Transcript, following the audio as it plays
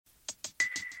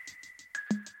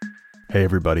Hey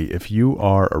everybody, if you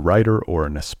are a writer or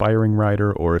an aspiring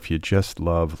writer, or if you just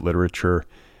love literature,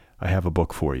 I have a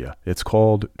book for you. It's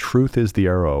called Truth is the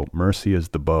Arrow, Mercy is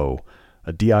the Bow,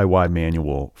 a DIY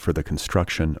manual for the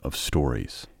construction of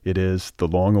stories. It is the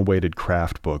long-awaited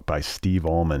craft book by Steve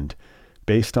Almond,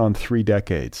 based on 3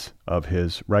 decades of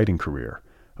his writing career,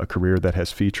 a career that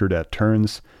has featured at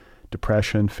turns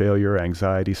depression, failure,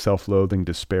 anxiety, self-loathing,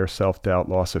 despair, self-doubt,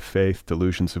 loss of faith,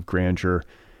 delusions of grandeur,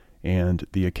 and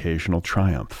the occasional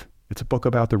triumph. It's a book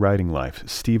about the writing life.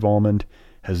 Steve Almond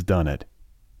has done it.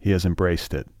 He has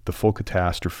embraced it, the full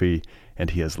catastrophe, and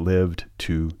he has lived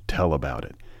to tell about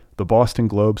it. The Boston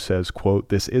Globe says, quote,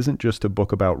 "This isn't just a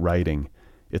book about writing,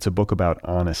 it's a book about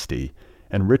honesty."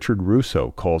 And Richard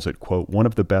Russo calls it, quote, "one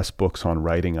of the best books on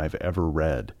writing I've ever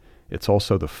read. It's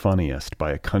also the funniest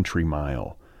by a country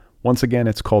mile." Once again,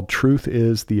 it's called Truth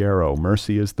is the Arrow,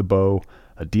 Mercy is the Bow,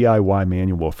 a DIY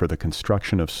manual for the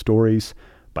construction of stories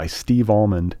by Steve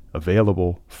Almond,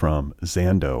 available from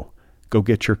Zando. Go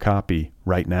get your copy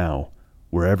right now,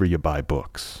 wherever you buy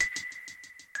books.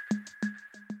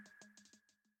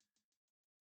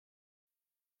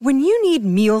 When you need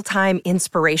mealtime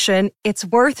inspiration, it's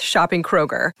worth shopping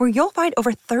Kroger, where you'll find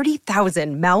over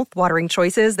 30,000 mouth-watering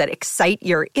choices that excite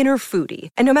your inner foodie.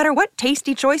 And no matter what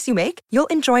tasty choice you make, you'll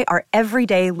enjoy our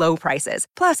everyday low prices,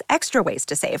 plus extra ways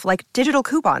to save, like digital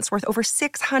coupons worth over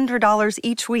 $600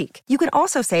 each week. You can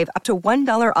also save up to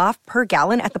 $1 off per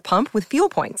gallon at the pump with fuel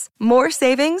points. More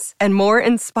savings and more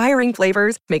inspiring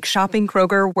flavors make shopping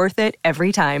Kroger worth it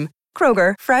every time.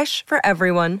 Kroger, fresh for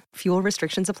everyone. Fuel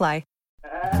restrictions apply.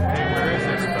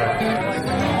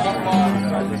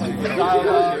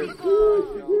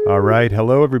 All right.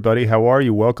 Hello, everybody. How are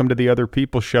you? Welcome to the Other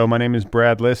People Show. My name is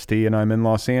Brad Listy, and I'm in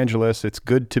Los Angeles. It's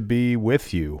good to be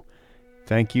with you.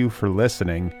 Thank you for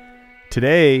listening.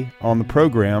 Today on the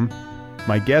program,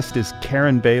 my guest is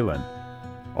Karen Bailyn,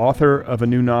 author of a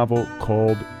new novel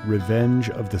called Revenge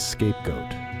of the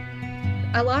Scapegoat.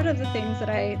 A lot of the things that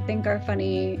I think are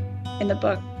funny in the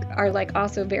book are like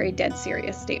also very dead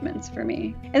serious statements for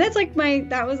me. And that's like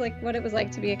that was like what it was like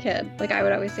to be a kid. Like I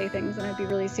would always say things and I'd be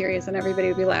really serious and everybody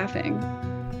would be laughing.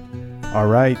 All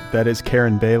right, that is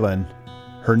Karen Bailyn.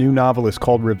 Her new novel is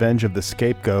called Revenge of the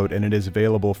Scapegoat, and it is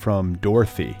available from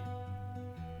Dorothy.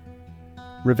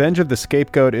 Revenge of the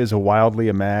Scapegoat is a wildly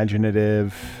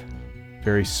imaginative,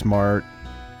 very smart,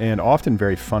 and often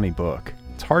very funny book.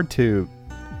 It's hard to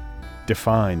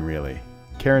define, really.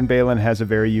 Karen Bailyn has a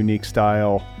very unique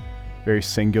style, very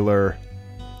singular,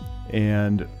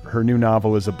 and her new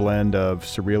novel is a blend of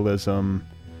surrealism,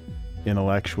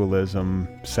 intellectualism,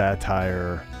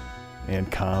 satire,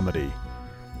 and comedy.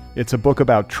 It's a book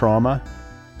about trauma,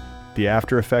 the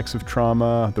after effects of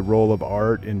trauma, the role of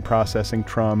art in processing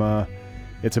trauma.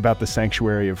 It's about the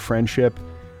sanctuary of friendship.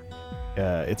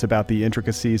 It's about the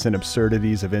intricacies and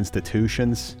absurdities of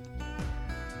institutions,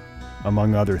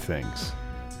 among other things.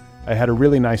 I had a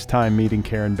really nice time meeting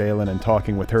Karen Bailyn and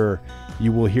talking with her.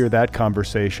 You will hear that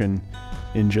conversation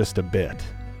in just a bit.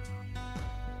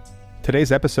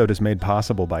 Today's episode is made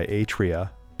possible by Atria,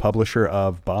 publisher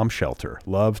of Bomb Shelter,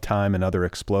 Love, Time, and Other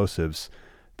Explosives,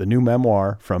 the new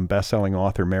memoir from best-selling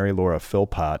author Mary Laura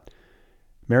Philpott.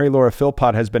 Mary Laura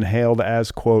Philpott has been hailed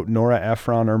as, quote, Nora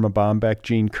Ephron, Irma Bombeck,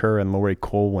 Jean Kerr, and Laurie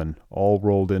Colwin, all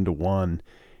rolled into one.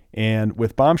 And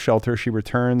with Bomb Shelter, she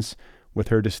returns with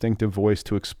her distinctive voice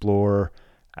to explore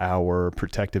our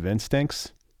protective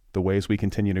instincts, the ways we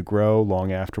continue to grow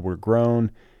long after we're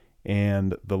grown,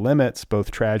 and the limits,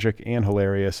 both tragic and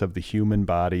hilarious, of the human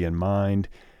body and mind.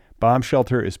 Bomb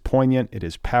Shelter is poignant, it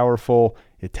is powerful,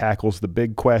 it tackles the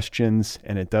big questions,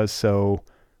 and it does so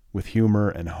with humor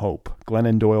and hope.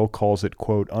 Glennon Doyle calls it,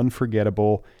 quote,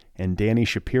 unforgettable, and Danny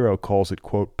Shapiro calls it,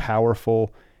 quote,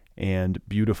 powerful and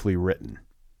beautifully written.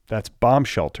 That's Bomb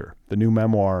Shelter, the new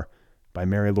memoir by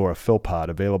Mary Laura Philpott,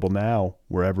 available now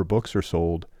wherever books are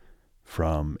sold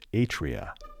from Atria.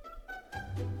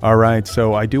 All right,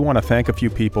 so I do want to thank a few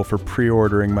people for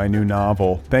pre-ordering my new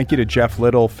novel. Thank you to Jeff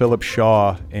Little, Philip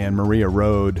Shaw, and Maria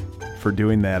Rode for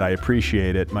doing that. I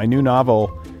appreciate it. My new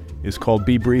novel is called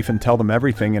Be Brief and Tell Them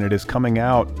Everything, and it is coming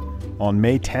out on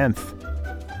May 10th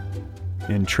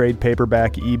in trade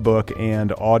paperback, ebook,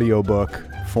 and audiobook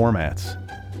formats.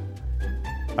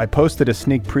 I posted a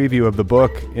sneak preview of the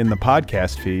book in the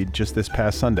podcast feed just this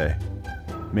past Sunday.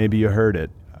 Maybe you heard it.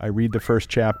 I read the first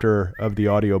chapter of the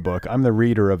audiobook. I'm the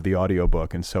reader of the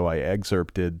audiobook, and so I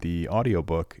excerpted the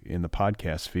audiobook in the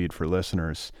podcast feed for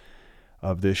listeners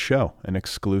of this show, an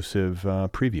exclusive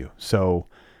preview. So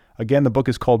again, the book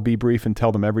is called Be Brief and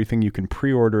Tell Them Everything. You can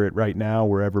pre-order it right now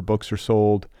wherever books are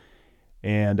sold,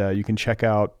 and you can check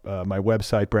out my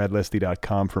website,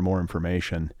 bradlisty.com, for more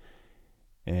information.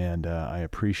 and I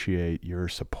appreciate your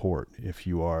support if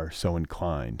you are so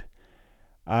inclined.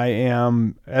 I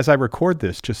am, as I record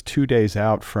this, just 2 days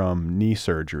out from knee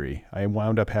surgery. I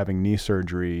wound up having knee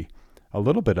surgery a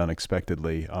little bit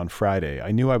unexpectedly on Friday.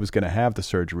 I knew I was going to have the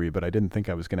surgery, but I didn't think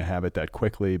I was going to have it that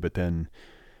quickly. But then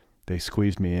they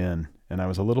squeezed me in, and I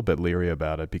was a little bit leery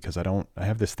about it because I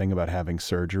have this thing about having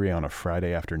surgery on a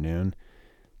Friday afternoon.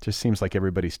 It just seems like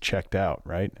everybody's checked out,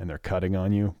 right? And they're cutting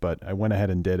on you. But I went ahead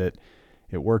and did it.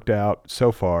 It worked out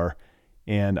so far,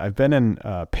 and I've been in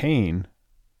pain,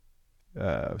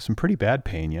 some pretty bad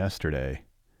pain yesterday,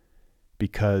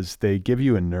 because they give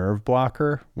you a nerve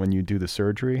blocker when you do the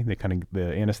surgery. The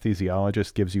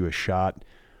anesthesiologist gives you a shot,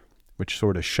 which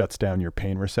sort of shuts down your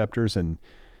pain receptors. And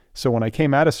so when I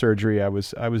came out of surgery, I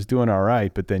was doing all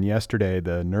right. But then yesterday,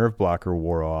 the nerve blocker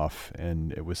wore off,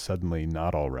 and it was suddenly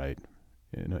not all right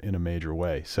in a major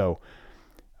way. So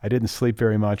I didn't sleep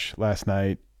very much last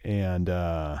night, and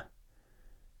I'm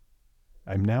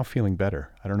now feeling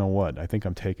better. I don't know what. I think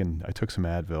I took some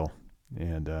Advil,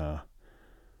 and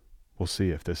we'll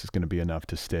see if this is going to be enough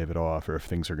to stave it off or if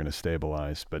things are going to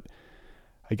stabilize. But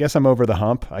I guess I'm over the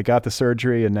hump. I got the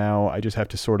surgery, and now I just have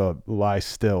to sort of lie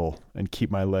still and keep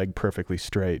my leg perfectly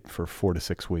straight for 4 to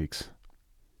 6 weeks,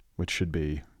 which should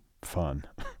be fun.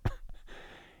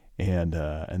 And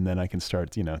then I can start,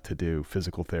 to do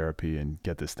physical therapy and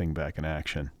get this thing back in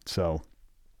action. So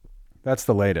that's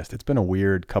the latest. It's been a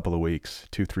weird couple of weeks,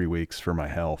 2-3 weeks for my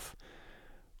health.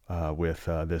 With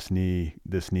this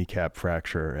kneecap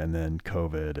fracture and then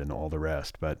COVID and all the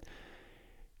rest. But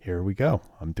here we go.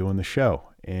 I'm doing the show,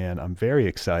 and I'm very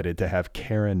excited to have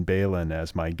Karen Bailyn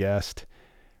as my guest.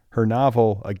 Her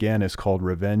novel, again, is called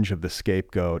Revenge of the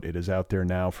Scapegoat. It is out there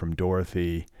now from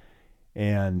Dorothy.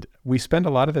 And we spend a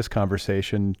lot of this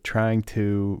conversation trying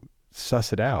to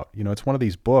suss it out. It's one of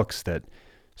these books that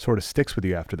sort of sticks with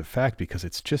you after the fact because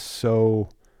it's just so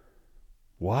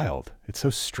wild. It's so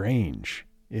strange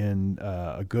in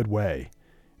a good way,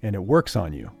 and it works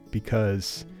on you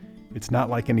because it's not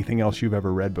like anything else you've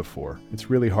ever read before. It's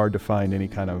really hard to find any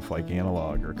kind of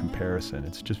analog or comparison.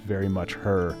 It's just very much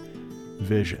her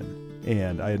vision,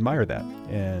 and I admire that,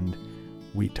 and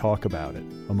we talk about it,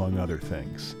 among other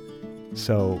things.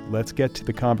 So let's get to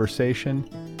the conversation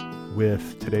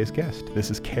with today's guest. This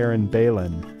is Karen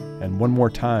Bailyn, and one more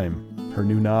time, her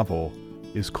new novel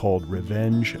is called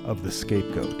Revenge of the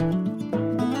Scapegoat.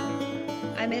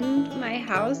 I'm in my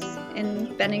house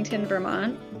in Bennington,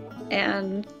 Vermont,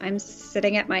 and I'm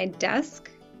sitting at my desk,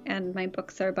 and my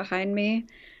books are behind me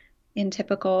in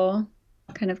typical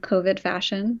kind of COVID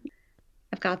fashion.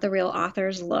 I've got the real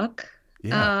author's look.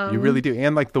 Yeah, you really do.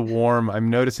 And I'm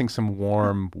noticing some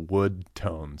warm wood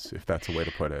tones, if that's a way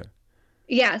to put it.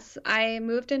 Yes, I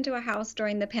moved into a house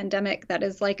during the pandemic that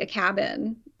is like a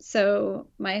cabin. So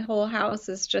my whole house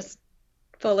is just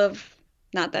full of,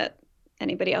 not that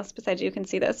anybody else besides you can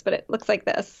see this, but it looks like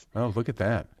this. Oh, look at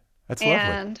that. That's lovely.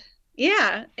 And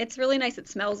yeah, it's really nice. It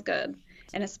smells good.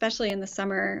 And especially in the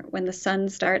summer when the sun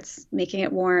starts making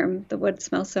it warm, the wood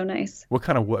smells so nice. What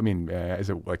kind of wood? I mean, is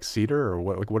it like cedar or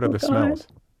what? What are the smells?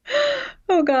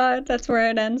 Oh God, that's where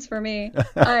it ends for me.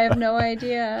 I have no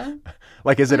idea.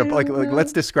 Is it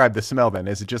let's describe the smell then.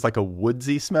 Is it just like a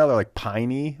woodsy smell or like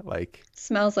piney?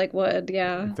 Smells like wood,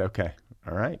 yeah. Okay.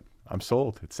 All right. I'm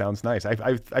sold. It sounds nice.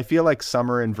 I feel like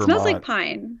summer in Vermont. Smells like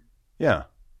pine. Yeah.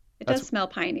 It does smell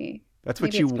piney. That's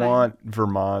what you want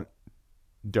Vermont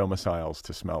domiciles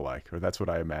to smell like, or that's what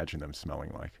I imagine them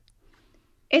smelling like.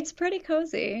 It's pretty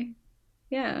cozy.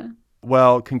 Yeah.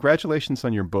 Well, congratulations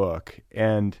on your book.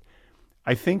 And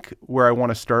I think where I want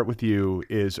to start with you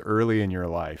is early in your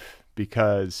life,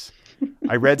 because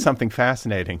I read something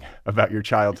fascinating about your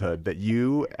childhood, that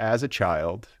you, as a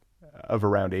child of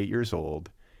around 8 years old,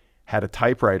 had a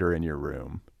typewriter in your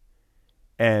room,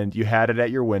 and you had it at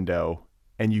your window,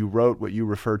 and you wrote what you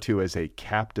refer to as a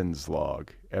captain's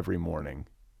log every morning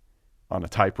on a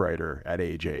typewriter at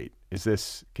age 8. Is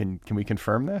this, can we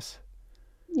confirm this?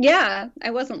 Yeah, I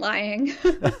wasn't lying.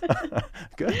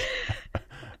 Good.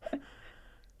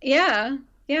 Yeah,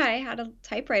 I had a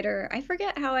typewriter. I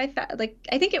forget how I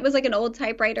I think it was like an old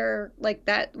typewriter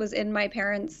that was in my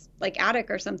parents'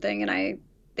 attic or something, and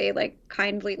they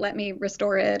kindly let me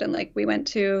restore it, and we went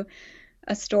to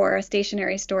a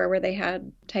stationery store where they had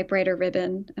typewriter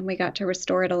ribbon, and we got to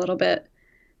restore it a little bit,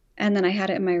 and then I had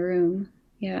it in my room.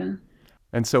 Yeah.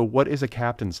 And so what is a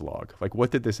captain's log?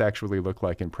 What did this actually look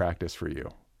like in practice for you?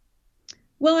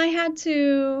 Well,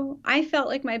 I felt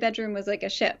like my bedroom was like a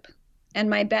ship, and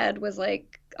my bed was I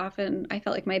felt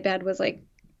like my bed was I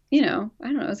don't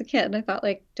know, as a kid, I thought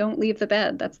don't leave the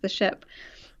bed. That's the ship.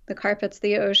 The carpet's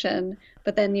the ocean.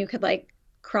 But then you could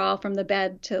crawl from the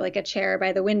bed to like a chair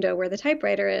by the window where the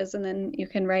typewriter is, and then you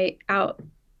can write out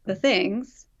the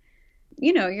things,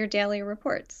 your daily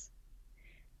reports.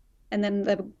 And then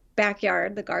the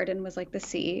backyard, the garden was like the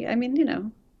sea. I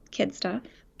mean, kid stuff.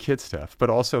 Kid stuff, but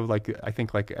also like I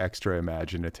think like extra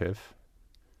imaginative.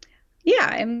 Yeah,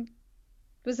 I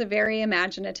was a very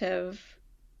imaginative.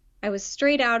 I was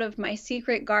straight out of My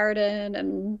Secret Garden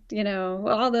and,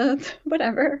 all the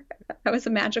whatever. I was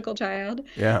a magical child,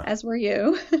 Yeah, as were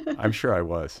you. I'm sure I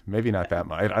was. Maybe not that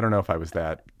much. I don't know if I was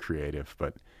that creative,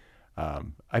 but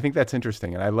I think that's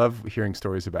interesting. And I love hearing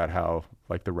stories about how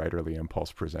like the writerly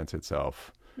impulse presents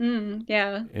itself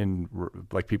Yeah. in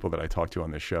like people that I talk to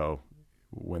on the show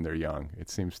when they're young. It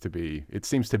seems to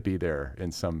be there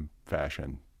in some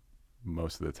fashion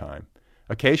most of the time.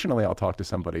 Occasionally I'll talk to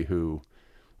somebody who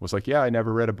was like, yeah, I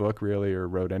never read a book really or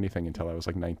wrote anything until I was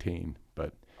like 19, but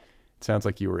it sounds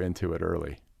like you were into it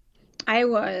early. I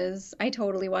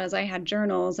totally was. I had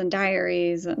journals and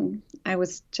diaries, and I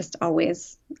was just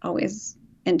always, always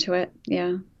into it.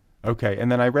 Yeah. Okay.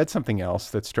 And then I read something else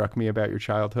that struck me about your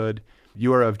childhood.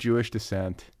 You are of Jewish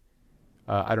descent.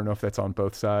 I don't know if that's on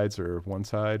both sides or one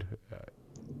side.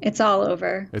 It's all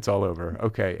over. It's all over.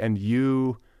 Okay. And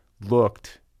you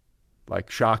looked like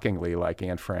shockingly like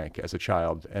Anne Frank as a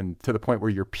child, and to the point where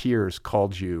your peers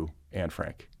called you Anne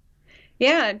Frank.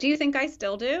 Yeah. Do you think I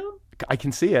still do? I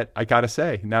can see it. I gotta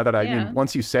say, now that I Yeah. mean,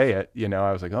 once you say it,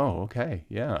 I was like, oh, okay,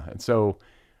 yeah. And so,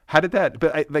 how did that?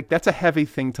 But like, that's a heavy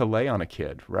thing to lay on a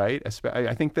kid, right?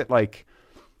 I think that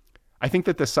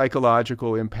the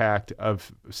psychological impact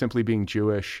of simply being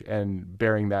Jewish and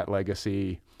bearing that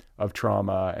legacy of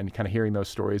trauma and kind of hearing those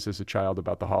stories as a child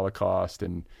about the Holocaust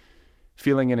and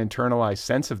feeling an internalized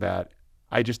sense of that,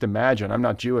 I just imagine, I'm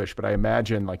not Jewish, but I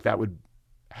imagine like that would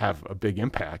have a big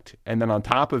impact. And then on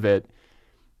top of it,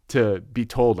 to be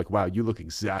told like, wow, you look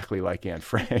exactly like Anne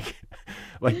Frank.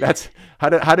 Like that's, how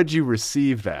did you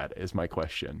receive that is my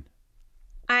question.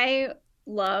 I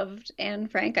loved Anne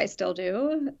Frank. I still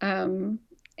do.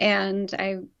 And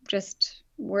I just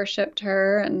worshiped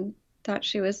her and thought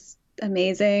she was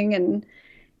amazing and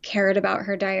cared about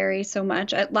her diary so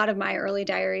much. A lot of my early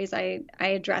diaries, I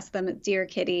addressed them as Dear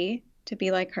Kitty to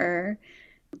be like her.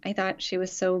 I thought she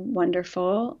was so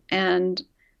wonderful and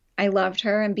I loved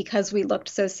her. And because we looked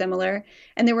so similar,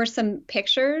 and there were some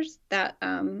pictures that,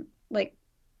 like,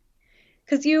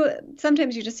 because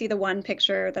sometimes you just see the one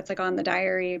picture that's like on the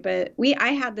diary, but I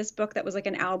had this book that was like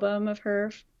an album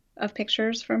of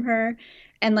pictures from her,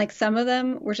 and like some of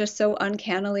them were just so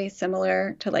uncannily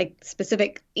similar to like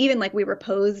specific, even like we were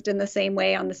posed in the same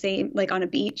way on the same, like on a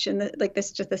beach, and like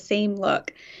this just the same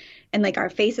look, and like our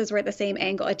faces were at the same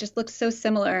angle. It just looked so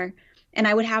similar, and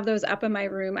I would have those up in my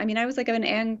room. I mean, I was like an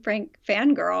Anne Frank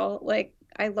fangirl. Like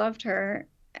I loved her.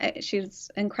 She's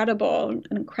incredible, an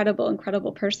incredible,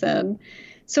 incredible person.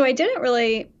 So I didn't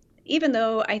really, even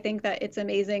though I think that it's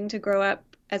amazing to grow up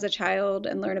as a child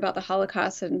and learn about the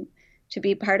Holocaust and to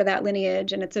be part of that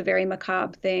lineage, and it's a very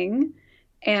macabre thing,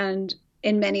 and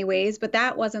in many ways, but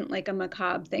that wasn't like a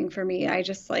macabre thing for me. I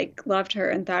just like loved her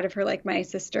and thought of her like my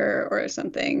sister or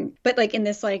something, but like in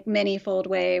this like many-fold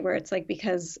way where it's like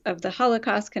because of the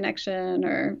Holocaust connection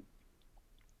or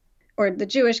the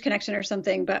Jewish connection or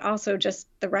something, but also just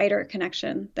the writer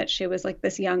connection, that she was like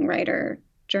this young writer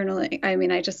journaling. I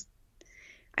mean,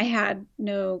 I had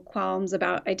no qualms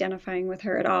about identifying with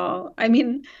her at all. I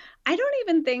mean,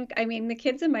 the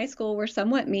kids in my school were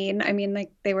somewhat mean. I mean, like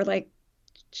they were like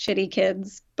shitty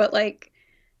kids, but like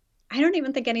I don't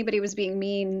even think anybody was being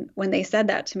mean when they said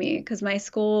that to me, because my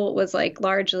school was like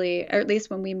largely, or at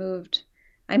least when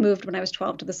I moved when I was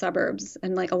 12 to the suburbs,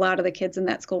 and like a lot of the kids in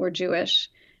that school were Jewish.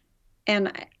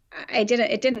 And it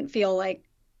didn't feel like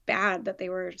bad that they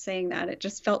were saying that. It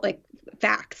just felt like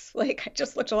facts. Like I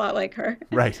just looked a lot like her.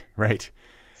 Right, right.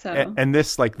 So, and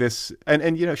this, like this,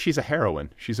 and she's a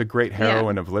heroine. She's a great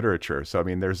heroine of literature. So I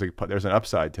mean, there's an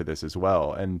upside to this as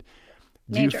well. And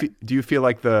do you feel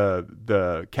like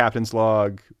the captain's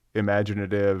log,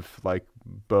 imaginative, like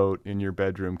boat in your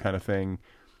bedroom kind of thing,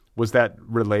 was that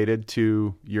related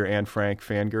to your Anne Frank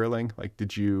fangirling? Like,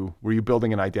 were you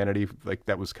building an identity like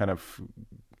that was kind of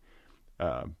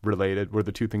related? Were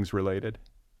the two things related?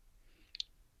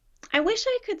 I wish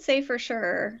I could say for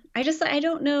sure. I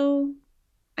don't know.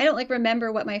 I don't like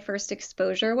remember what my first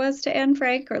exposure was to Anne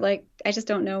Frank, or like I just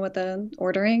don't know what the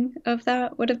ordering of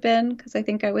that would have been, because I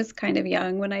think I was kind of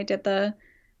young when I did the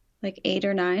like 8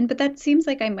 or 9, but that seems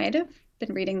like I might have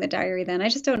been reading the diary then. I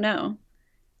just don't know.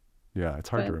 Yeah, it's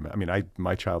hard to But remember. I mean,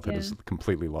 my childhood yeah. is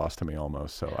completely lost to me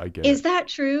almost, so I get Is it. that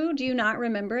true? Do you not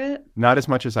remember it? Not as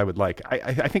much as I would like.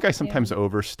 I think I Yeah. sometimes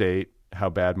overstate how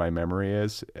bad my memory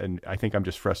is, and I think I'm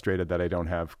just frustrated that I don't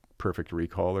have perfect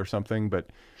recall or something. But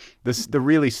the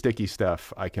really sticky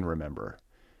stuff I can remember,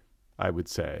 I would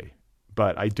say,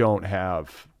 but I don't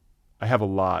have. I have a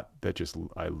lot that just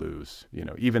I lose.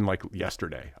 Even like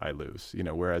yesterday, I lose.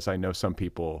 Whereas I know some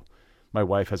people. My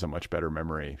wife has a much better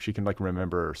memory. She can like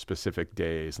remember specific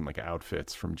days and like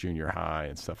outfits from junior high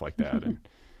and stuff like that, and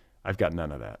I've got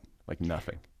none of that. Like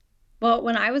nothing. Well,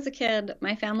 when I was a kid,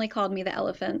 my family called me the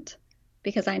elephant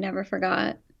because I never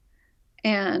forgot.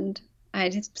 And I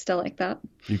just still like that.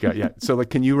 You got, yeah. So like,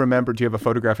 can you remember, do you have a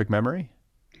photographic memory?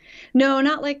 No,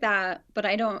 not like that, but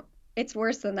I don't, it's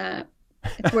worse than that.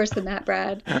 It's worse than that,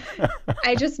 Brad.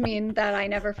 I just mean that I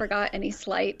never forgot any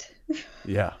slight.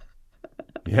 Yeah.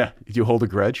 Yeah. Did you hold a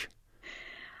grudge?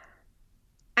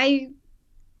 I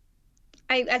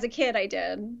as a kid I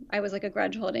did. I was like a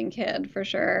grudge holding kid for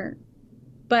sure.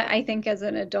 But I think as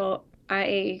an adult,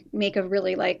 I make a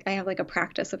really like I have like a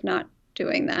practice of not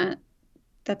doing that.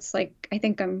 That's like I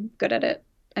think I'm good at it.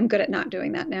 I'm good at not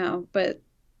doing that now, but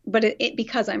it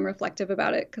because I'm reflective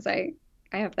about it because I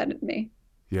have that in me.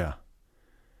 Yeah.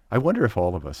 I wonder if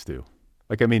all of us do.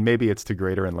 Like, I mean, maybe it's to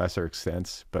greater and lesser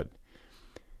extents, but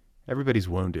everybody's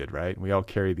wounded, right? We all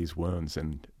carry these wounds,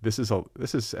 and this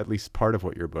is at least part of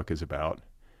what your book is about.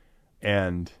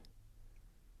 And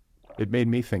it made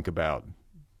me think about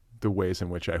the ways in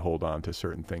which I hold on to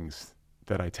certain things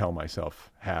that I tell myself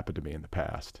happened to me in the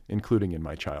past, including in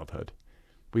my childhood.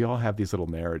 We all have these little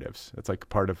narratives. It's like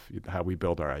part of how we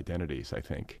build our identities, I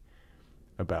think,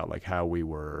 about like how we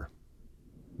were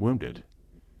wounded.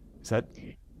 Is that,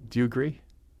 do you agree?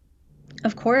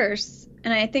 Of course.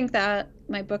 And I think that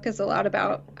my book is a lot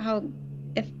about how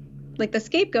if like the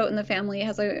scapegoat in the family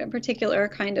has a particular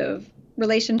kind of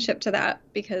relationship to that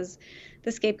because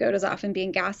the scapegoat is often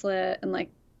being gaslit and like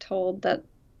told that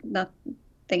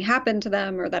nothing happened to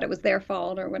them or that it was their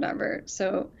fault or whatever.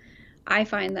 So I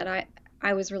find that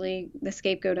I was really the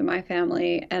scapegoat in my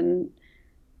family, and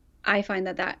I find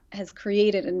that that has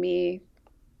created in me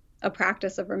a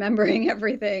practice of remembering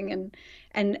everything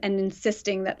and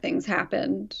insisting that things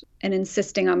happened and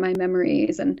insisting on my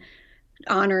memories and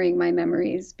honoring my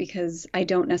memories because I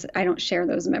don't share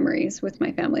those memories with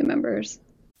my family members.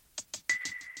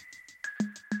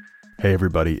 Hey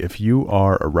everybody, if you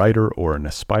are a writer or an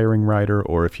aspiring writer,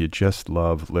 or if you just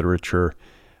love literature,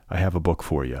 I have a book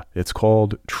for you. It's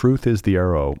called Truth is the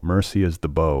Arrow, Mercy is the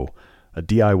Bow, a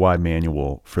DIY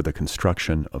manual for the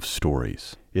construction of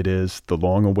stories. It is the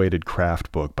long-awaited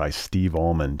craft book by Steve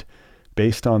Almond,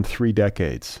 based on 3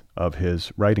 decades of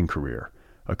his writing career,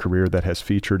 a career that has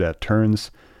featured at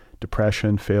turns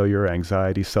depression, failure,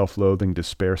 anxiety, self-loathing,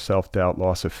 despair, self-doubt,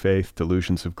 loss of faith,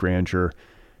 delusions of grandeur,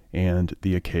 and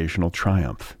the occasional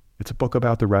triumph. It's a book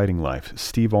about the writing life.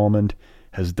 Steve Almond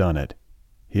has done it.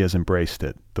 He has embraced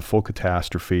it, the full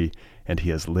catastrophe, and he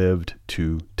has lived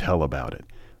to tell about it.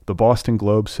 The Boston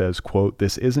Globe says, quote,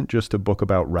 "This isn't just a book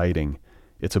about writing,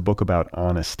 it's a book about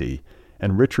honesty."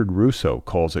 And Richard Russo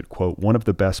calls it, quote, "one of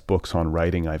the best books on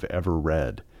writing I've ever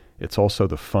read. It's also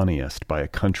the funniest by a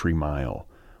country mile."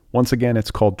 Once again,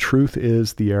 it's called Truth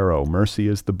is the Arrow, Mercy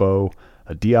is the Bow,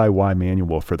 a DIY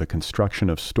manual for the construction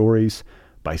of stories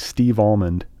by Steve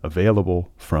Almond,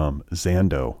 available from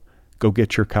Zando. Go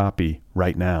get your copy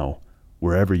right now,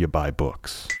 wherever you buy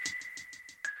books.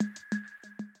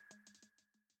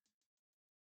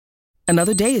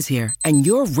 Another day is here, and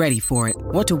you're ready for it.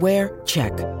 What to wear?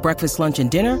 Check. Breakfast, lunch, and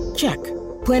dinner? Check.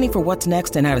 Planning for what's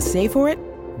next and how to save for it?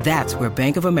 That's where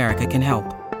Bank of America can help.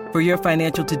 For your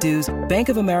financial to-dos, Bank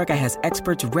of America has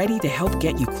experts ready to help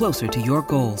get you closer to your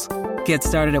goals. Get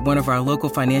started at one of our local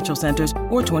financial centers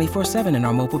or 24/7 in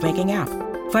our mobile banking app.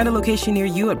 Find a location near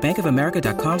you at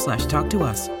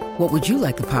bankofamerica.com/talktous. What would you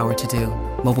like the power to do?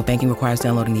 Mobile banking requires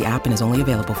downloading the app and is only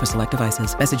available for select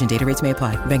devices. Message and data rates may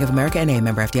apply. Bank of America N.A.,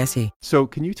 member FDIC. So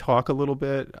can you talk a little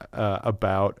bit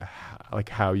about like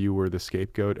how you were the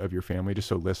scapegoat of your family, just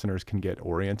so listeners can get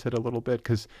oriented a little bit?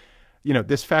 Because,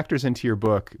 this factors into your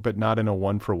book, but not in a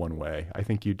one-for-one way. I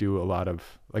think you do a lot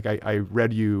of, like I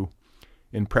read you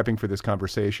in prepping for this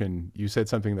conversation, you said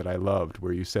something that I loved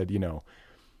where you said,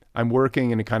 I'm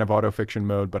working in a kind of autofiction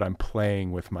mode, but I'm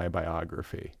playing with my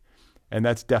biography. And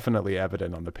that's definitely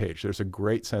evident on the page. There's a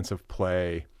great sense of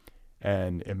play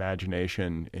and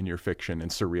imagination in your fiction, and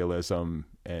surrealism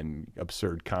and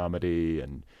absurd comedy,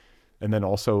 and then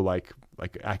also like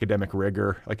academic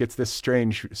rigor. Like it's this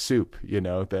strange soup,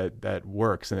 that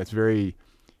works, and it's very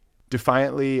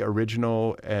defiantly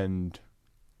original, and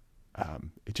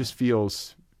it just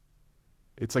feels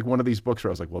It's like one of these books where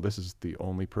I was like, well, this is the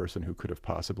only person who could have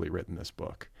possibly written this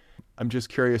book. I'm just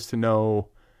curious to know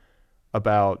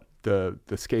about the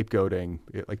scapegoating,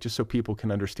 like just so people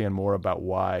can understand more about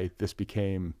why this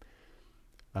became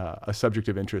a subject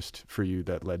of interest for you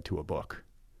that led to a book.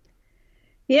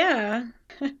 Yeah.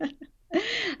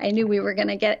 I knew we were going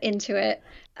to get into it.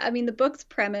 I mean, the book's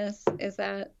premise is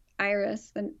that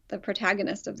Iris, the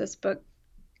protagonist of this book,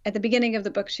 at the beginning of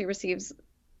the book, she receives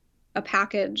a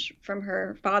package from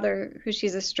her father, who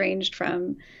she's estranged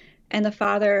from, and the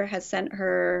father has sent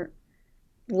her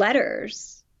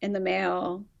letters in the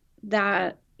mail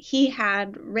that he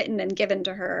had written and given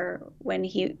to her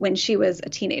when she was a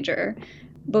teenager,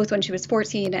 both when she was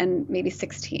 14 and maybe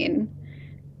 16.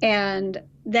 And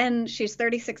then she's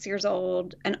 36 years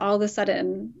old, and all of a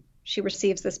sudden she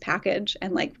receives this package,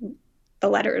 and like the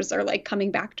letters are like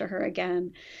coming back to her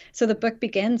again. So the book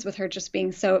begins with her just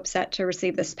being so upset to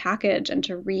receive this package and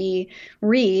to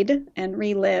reread and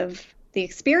relive the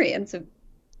experience of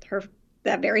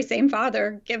that very same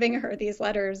father giving her these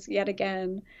letters yet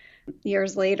again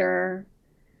years later,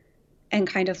 and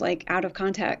kind of like out of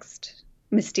context,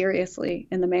 mysteriously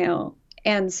in the mail.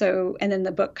 And then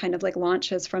the book kind of like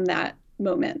launches from that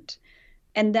moment.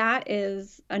 And that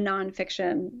is a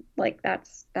nonfiction, like that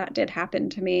did happen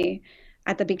to me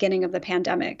at the beginning of the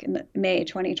pandemic in May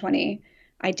 2020.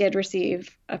 I did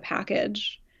receive a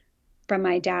package from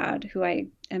my dad, who I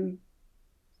am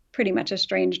pretty much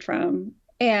estranged from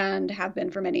and have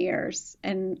been for many years.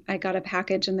 And I got a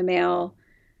package in the mail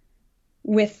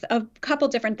with a couple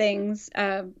different things,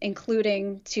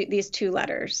 including these two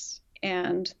letters.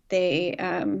 And they,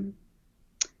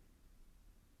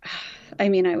 I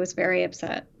mean, I was very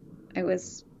upset. I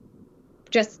was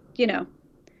just,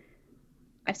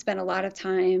 I've spent a lot of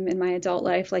time in my adult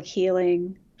life, like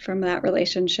healing from that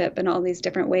relationship in all these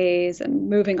different ways and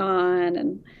moving on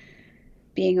and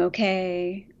being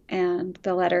okay. And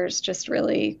the letters just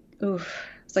really,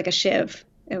 it's like a shiv.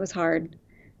 It was hard.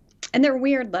 And they're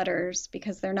weird letters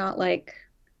because they're not like,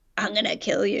 I'm going to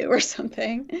kill you or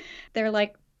something. They're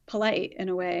like polite in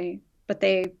a way, but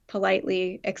they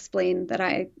politely explain that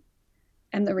I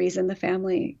am the reason the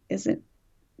family isn't,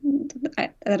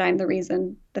 that I'm the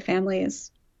reason the family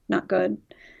is not good.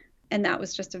 And that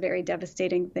was just a very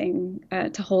devastating thing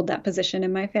to hold that position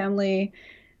in my family.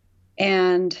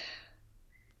 And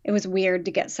it was weird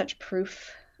to get such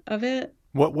proof of it.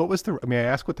 What was may I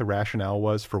ask what the rationale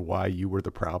was for why you were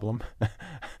the problem?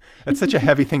 That's such a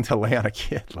heavy thing to lay on a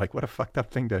kid. Like, what a fucked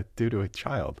up thing to do to a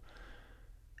child.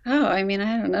 Oh, I mean,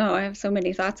 I don't know. I have so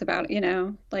many thoughts about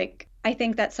it, like, I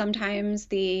think that sometimes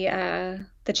the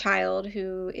child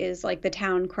who is like the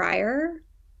town crier,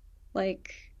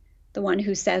 like the one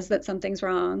who says that something's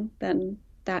wrong, then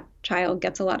that child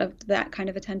gets a lot of that kind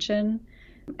of attention.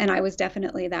 And I was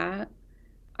definitely that.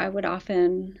 I would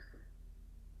often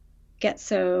get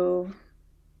so,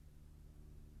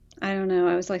 I don't know,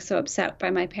 I was like so upset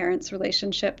by my parents'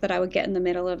 relationship that I would get in the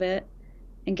middle of it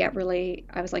and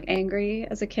I was like angry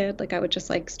as a kid. Like I would just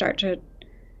like start to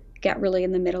get really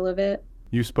in the middle of it.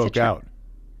 You spoke out.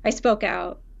 I spoke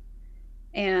out.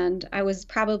 And I was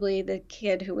probably the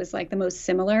kid who was like the most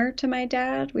similar to my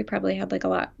dad. We probably had like a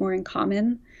lot more in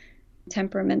common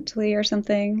temperamentally or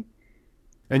something.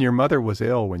 And your mother was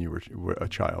ill when you were a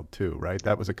child too, right?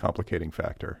 That was a complicating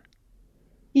factor.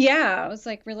 Yeah, it was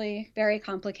like really very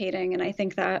complicating. And I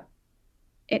think that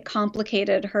it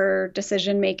complicated her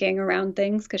decision making around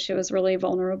things because she was really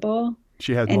vulnerable.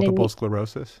 She had multiple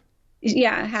sclerosis?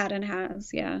 Yeah, had and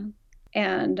has, yeah.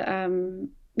 And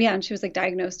and she was like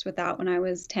diagnosed with that when I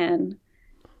was 10.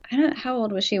 I don't know, how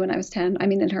old was she when I was 10? I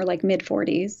mean, in her like mid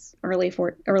 40s,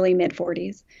 early mid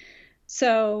 40s.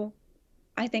 So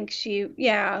I think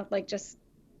like just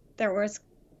there was,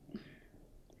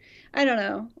 I don't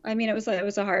know. I mean, it was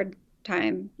a hard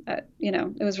time. It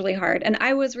was really hard. And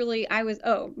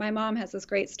my mom has this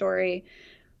great story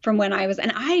from when I was,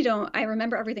 and I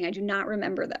remember everything. I do not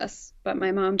remember this, but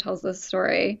my mom tells this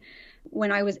story.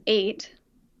 When I was 8,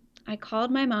 I called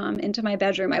my mom into my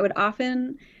bedroom. I would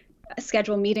often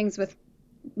schedule meetings with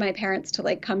my parents to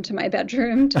like come to my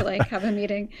bedroom to like have a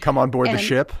meeting. Come on board the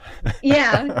ship.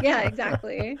 Yeah,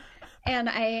 exactly. And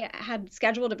I had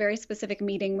scheduled a very specific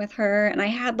meeting with her, and I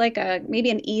had like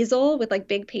maybe an easel with like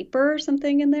big paper or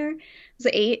something in there. It was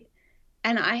 8.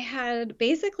 And I had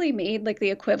basically made like the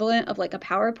equivalent of like a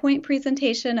PowerPoint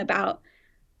presentation about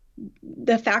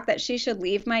the fact that she should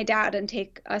leave my dad and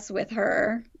take us with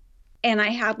her. And I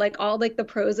had like all like the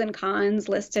pros and cons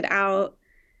listed out.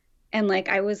 And like,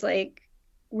 I was like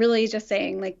really just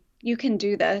saying like, you can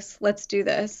do this. Let's do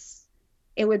this.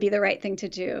 It would be the right thing to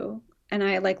do. And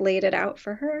I like laid it out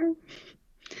for her.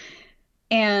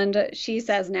 And she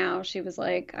says now, she was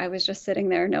like, I was just sitting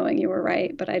there knowing you were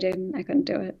right, but I couldn't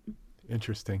do it.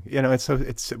 Interesting.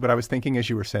 It's what I was thinking as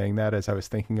you were saying that, as I was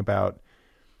thinking about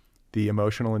the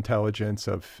emotional intelligence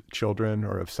of children,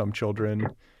 or of some children,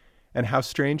 and how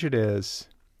strange it is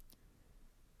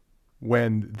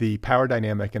when the power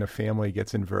dynamic in a family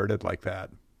gets inverted like that,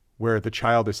 where the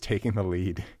child is taking the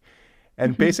lead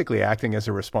and basically acting as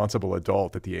a responsible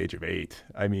adult at the age of 8.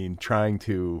 I mean, trying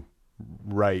to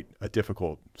right a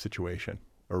difficult situation,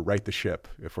 or right the ship,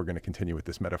 if we're going to continue with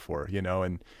this metaphor,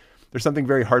 and there's something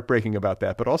very heartbreaking about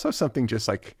that, but also something just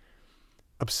like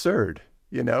absurd,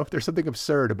 there's something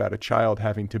absurd about a child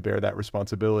having to bear that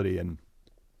responsibility. And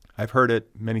I've heard it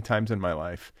many times in my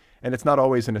life. And it's not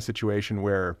always in a situation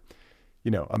where,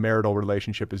 a marital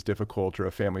relationship is difficult or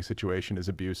a family situation is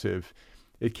abusive.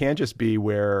 It can just be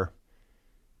where,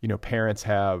 parents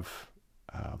have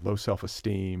low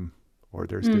self-esteem, or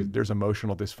there's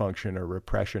emotional dysfunction or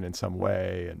repression in some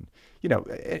way. And,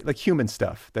 like human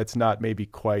stuff that's not maybe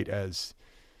quite as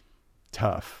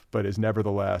tough, but is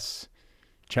nevertheless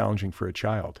challenging for a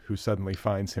child who suddenly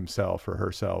finds himself or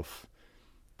herself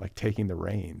like taking the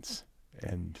reins,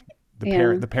 and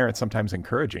the parent sometimes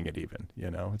encouraging it even,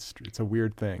 it's a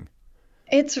weird thing.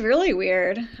 It's really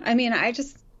weird. I mean,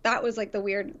 that was like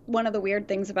one of the weird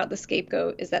things about the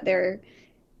scapegoat is that they're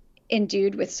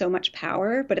endued with so much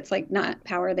power, but it's like not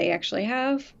power they actually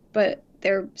have, but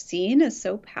they're seen as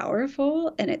so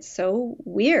powerful, and it's so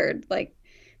weird. Like,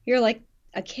 you're like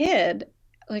a kid.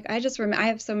 Like, I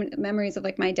have so many memories of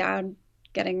like my dad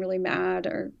getting really mad,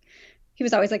 or he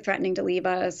was always like threatening to leave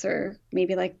us, or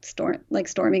maybe like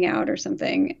storming out or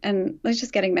something, and like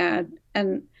just getting mad.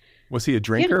 And was he a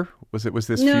drinker? Was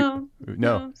this no,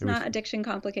 no, it's not addiction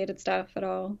complicated stuff at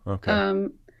all. Okay.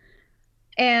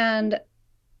 And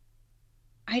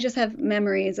I just have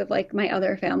memories of like my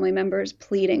other family members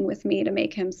pleading with me to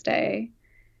make him stay.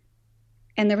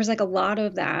 And there was like a lot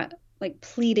of that, like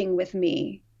pleading with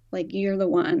me, like, you're the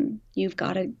one, you've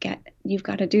got to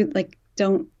do, like,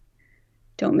 don't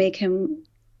make him,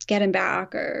 get him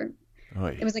back, or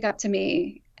Oy. It was like up to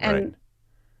me. And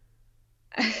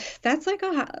right. That's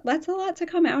a lot to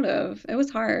come out of. It was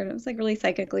hard. It was like really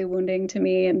psychically wounding to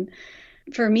me. And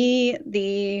for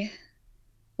me,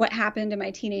 what happened in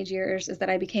my teenage years is that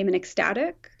I became an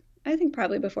ecstatic. I think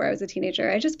probably before I was a teenager,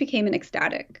 I just became an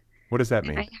ecstatic. What does that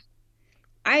mean?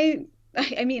 I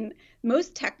mean,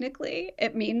 most technically,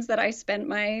 it means that I spent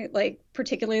my, like,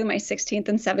 particularly my 16th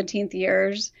and 17th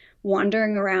years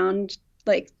wandering around,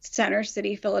 like, Center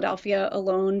City, Philadelphia,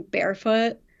 alone,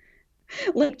 barefoot,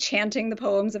 like, chanting the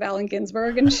poems of Allen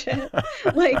Ginsberg and shit.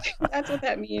 Like, that's what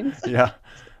that means. Yeah,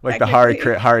 like the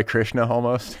Hare Krishna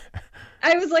almost.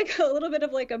 I was like a little bit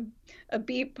of like a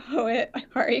beat poet,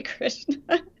 Hare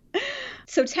Krishna.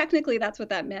 So technically that's what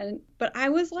that meant. But I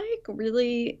was like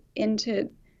really into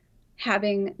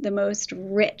having the most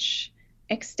rich,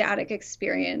 ecstatic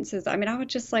experiences. I mean, I would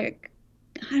just like,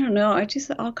 I don't know, I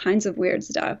just all kinds of weird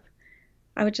stuff.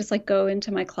 I would just like go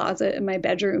into my closet in my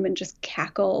bedroom and just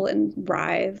cackle and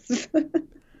writhe.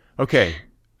 Okay.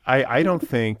 I don't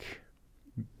think,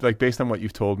 like, based on what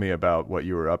you've told me about what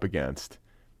you were up against,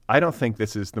 I don't think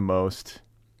this is the most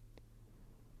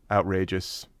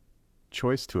outrageous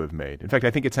choice to have made. In fact,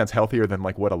 I think it sounds healthier than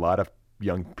like what a lot of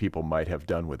young people might have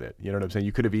done with it. You know what I'm saying?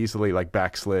 You could have easily like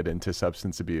backslid into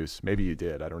substance abuse. Maybe you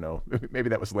did. I don't know. Maybe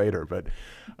that was later. But,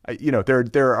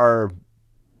 there are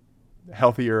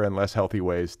healthier and less healthy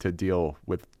ways to deal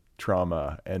with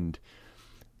trauma, and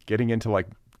getting into like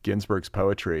Ginsberg's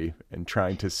poetry and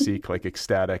trying to seek like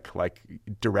ecstatic, like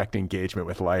direct engagement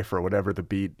with life, or whatever the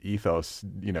beat ethos,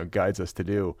 guides us to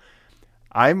do.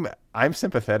 I'm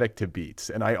sympathetic to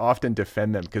beats, and I often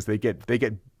defend them because they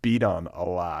get beat on a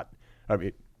lot. I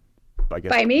mean, I guess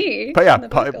by me. But yeah,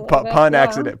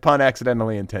 pun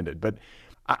accidentally intended. But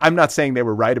I'm not saying they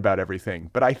were right about everything.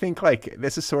 But I think like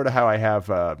this is sort of how I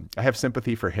have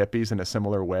sympathy for hippies in a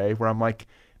similar way, where I'm like,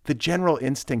 the general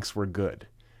instincts were good.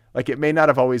 Like, it may not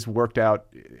have always worked out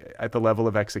at the level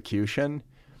of execution,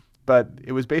 but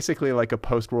it was basically like a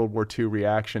post-World War II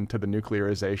reaction to the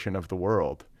nuclearization of the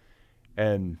world.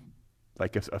 And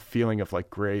like a feeling of like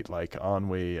great like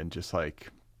ennui, and just like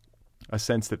a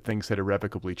sense that things had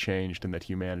irrevocably changed and that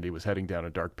humanity was heading down a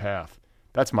dark path.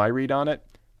 That's my read on it.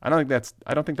 I don't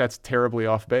think that's terribly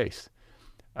off base.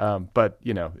 But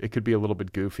it could be a little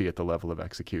bit goofy at the level of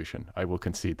execution. I will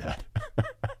concede that.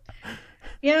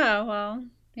 Yeah, well,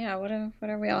 yeah, what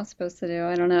are we all supposed to do?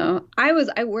 I don't know.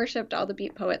 I worshipped all the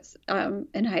beat poets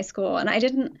in high school, and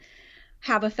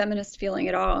have a feminist feeling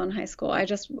at all in high school.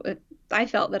 I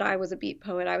felt that I was a beat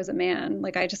poet. I was a man.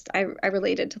 Like I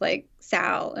related to like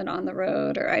Sal and On the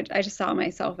Road, or I just saw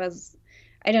myself as,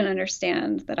 I didn't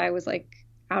understand that I was like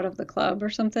out of the club or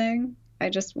something. I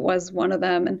just was one of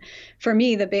them. And for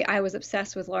me, I was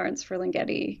obsessed with Lawrence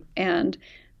Ferlinghetti. And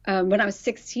when I was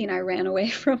 16, I ran away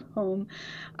from home,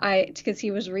 because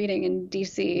he was reading in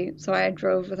DC. So I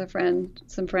drove with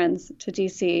some friends to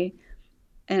DC,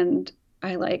 and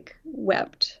I like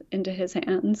wept into his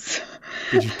hands.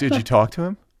 Did you talk to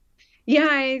him? Yeah,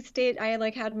 I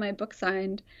like had my book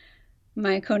signed,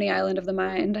 my Coney Island of the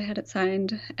Mind. I had it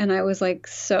signed, and I was like,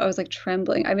 I was like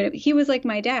trembling. I mean, he was like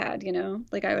my dad, you know,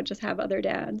 like I would just have other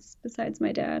dads besides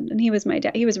my dad. And he was my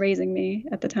dad. He was raising me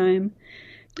at the time,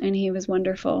 and he was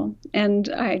wonderful. And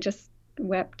I just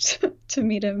wept to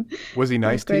meet him. Was he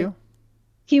nice to you?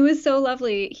 He was so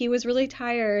lovely. He was really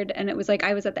tired, and it was like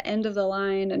I was at the end of the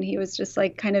line, and he was just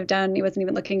like kind of done. He wasn't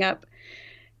even looking up.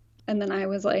 And then I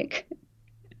was like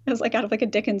out of like a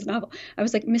Dickens novel. I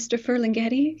was like, Mr.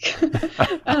 Ferlinghetti.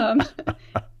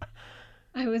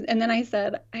 And then I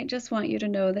said, I just want you to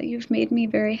know that you've made me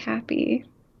very happy.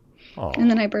 Aww. And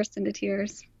then I burst into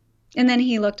tears. And then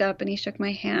he looked up and he shook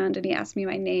my hand and he asked me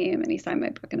my name and he signed my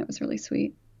book, and it was really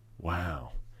sweet.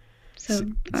 Wow. So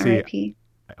R.I.P.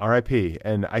 R.I.P.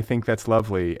 And I think that's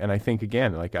lovely. And I think,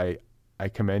 again, like I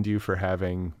commend you for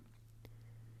having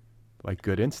like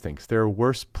good instincts. There are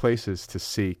worse places to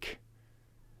seek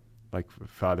like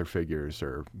father figures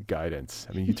or guidance.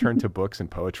 I mean, you turn to books and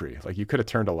poetry. Like you could have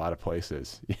turned a lot of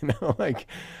places, you know, like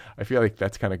I feel like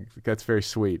that's very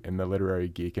sweet. And the literary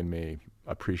geek in me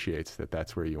appreciates that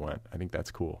that's where you went. I think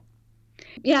that's cool.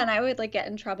 Yeah, and I would like get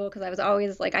in trouble because I was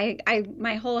always like,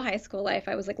 my whole high school life,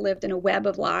 I was like lived in a web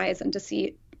of lies and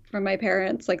deceit from my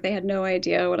parents. Like they had no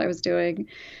idea what I was doing.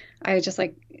 I was just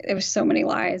like, it was so many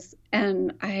lies.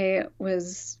 And I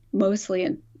was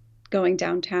mostly going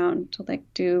downtown to like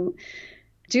do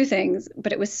things,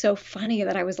 but it was so funny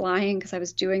that I was lying because I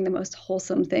was doing the most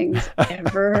wholesome things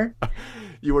ever.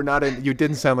 You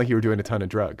didn't sound like you were doing a ton of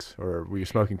drugs, or were you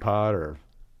smoking pot, or?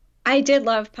 I did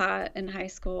love pot in high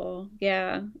school.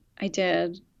 Yeah, I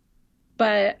did.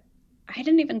 But I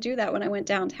didn't even do that when I went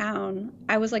downtown.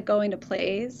 I was like going to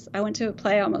plays. I went to a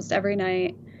play almost every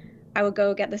night. I would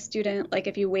go get the student, like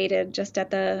if you waited just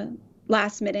at the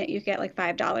last minute, you get like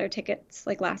 $5 tickets,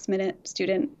 like last minute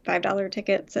student $5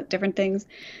 tickets at different things.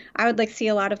 I would like see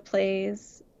a lot of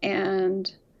plays and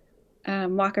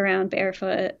walk around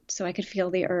barefoot so I could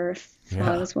feel the earth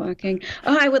while I was walking.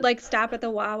 Oh, I would like stop at the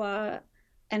Wawa,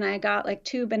 and I got like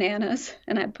 2 bananas,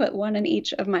 and I put one in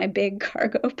each of my big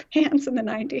cargo pants in the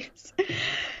 90s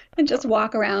and just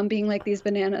walk around being like, these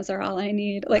bananas are all I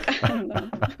need. Like, I don't know.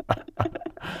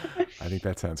 I think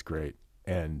that sounds great.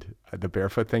 And the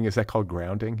barefoot thing, is that called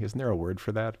grounding? Isn't there a word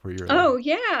for that? Where you're like,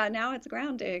 yeah, now it's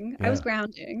grounding. Yeah. I was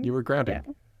grounding. You were grounding.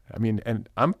 Yeah. I mean, and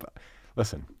I'm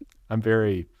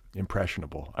very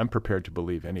impressionable. I'm prepared to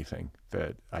believe anything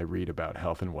that I read about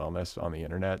health and wellness on the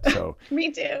internet. So Me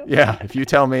too. Yeah, if you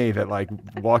tell me that like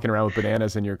walking around with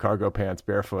bananas in your cargo pants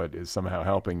barefoot is somehow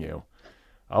helping you,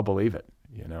 I'll believe it,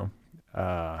 you know.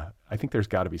 I think there's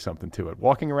got to be something to it.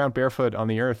 Walking around barefoot on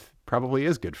the earth probably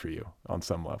is good for you on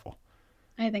some level.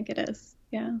 I think it is.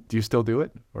 Yeah. Do you still do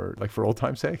it, or like for old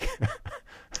time's sake?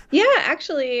 Yeah,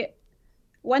 actually,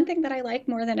 one thing that I like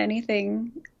more than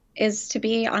anything is to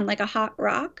be on like a hot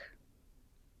rock.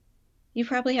 You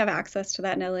probably have access to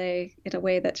that in LA in a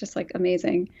way that's just like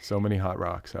amazing. So many hot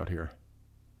rocks out here.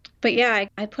 But yeah,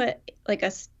 I put like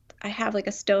I have like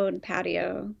a stone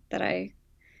patio that I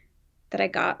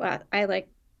got.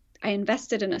 I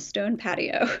invested in a stone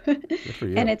patio. Good for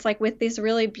you. And it's like with these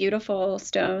really beautiful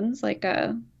stones, like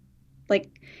they're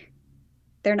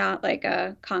not like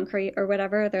a concrete or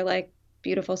whatever. They're like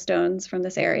beautiful stones from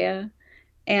this area.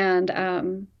 And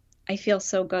I feel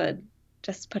so good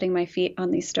just putting my feet on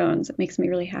these stones. It makes me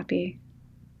really happy.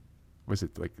 Was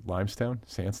it like limestone,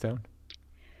 sandstone?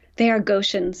 They are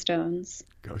Goshen stones.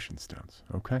 Goshen stones.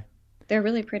 Okay. They're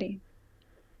really pretty.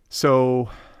 So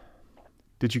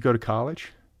did you go to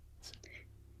college?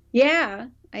 Yeah,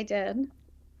 I did.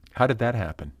 How did that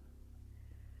happen?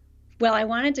 Well, I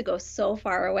wanted to go so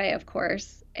far away, of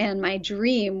course. And my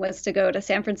dream was to go to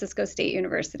San Francisco State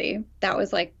University. That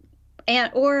was like,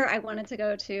 or I wanted to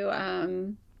go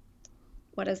to,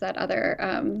 what is that other,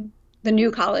 the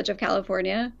New College of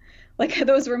California. Like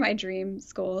those were my dream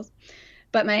schools.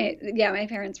 But my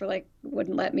parents were like,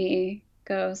 wouldn't let me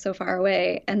go so far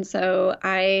away. And so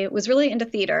I was really into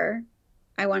theater.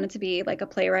 I wanted to be like a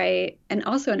playwright and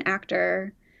also an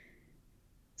actor.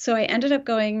 So I ended up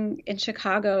going in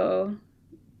Chicago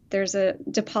there's a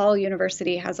DePaul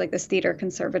University has like this theater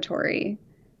conservatory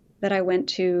that I went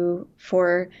to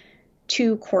for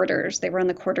 2 quarters. They were on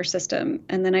the quarter system.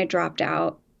 And then I dropped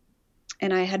out,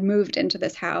 and I had moved into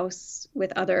this house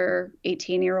with other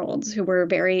 18-year-olds who were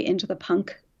very into the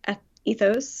punk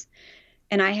ethos.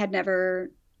 And I had never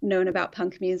known about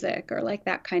punk music or like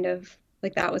that kind of,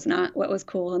 like that was not what was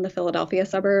cool in the Philadelphia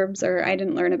suburbs, or I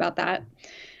didn't learn about that.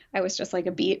 I was just like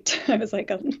a beat. I was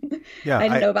like, yeah, I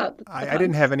didn't know about the I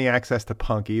didn't have any access to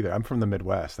punk either. I'm from the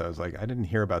Midwest. I was like, I didn't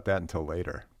hear about that until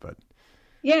later, but.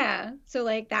 Yeah. So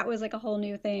like that was like a whole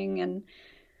new thing. And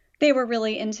they were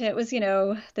really into it. Was,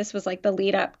 this was like the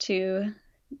lead up to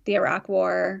the Iraq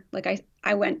War. Like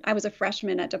I was a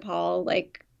freshman at DePaul,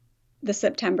 like the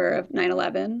September of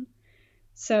 9/11.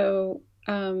 So,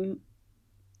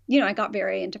 I got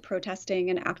very into protesting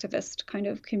and activist kind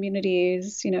of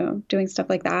communities, doing stuff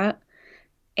like that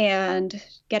and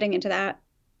getting into that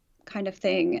kind of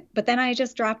thing. But then I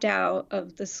just dropped out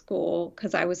of the school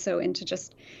because I was so into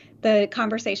just the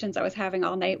conversations I was having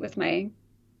all night with my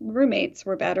roommates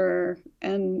were better.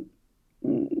 And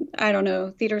I don't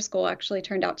know, theater school actually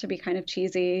turned out to be kind of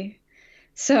cheesy.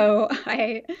 So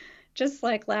I just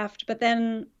like left. But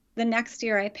then the next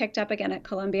year I picked up again at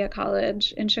Columbia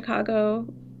College in Chicago,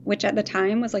 which at the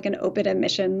time was like an open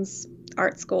admissions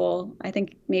art school. I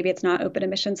think maybe it's not open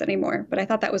admissions anymore, but I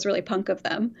thought that was really punk of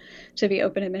them to be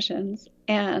open admissions.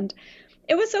 And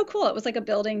it was so cool. It was like a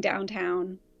building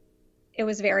downtown. It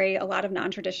was a lot of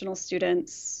non-traditional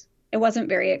students. It wasn't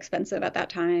very expensive at that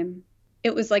time.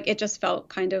 It was like, it just felt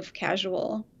kind of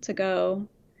casual to go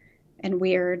and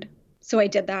weird. So I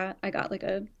did that. I got like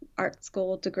a art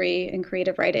school degree in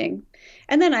creative writing.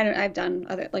 And then I've done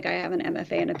other, like I have an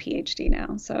MFA and a PhD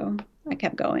now. So I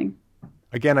kept going.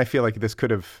 Again, I feel like this could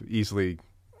have easily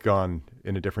gone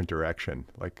in a different direction.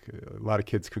 Like a lot of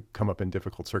kids could come up in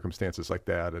difficult circumstances like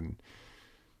that. And,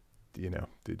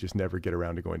 they just never get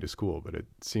around to going to school. But it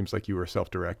seems like you were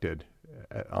self-directed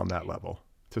on that level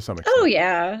to some extent. Oh,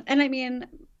 yeah. And I mean,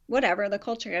 whatever, the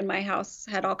culture in my house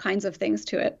had all kinds of things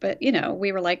to it. But,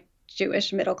 we were like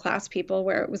Jewish middle class people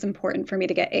where it was important for me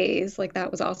to get A's. Like that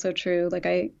was also true. Like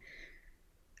I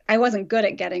wasn't good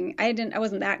at I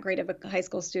wasn't that great of a high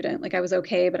school student. Like I was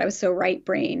okay, but I was so right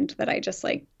brained that I just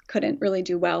like couldn't really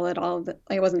do well at all.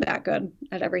 I wasn't that good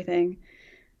at everything.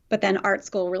 But then art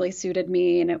school really suited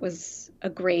me, and it was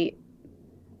I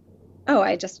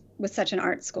just was such an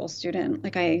art school student.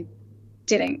 Like I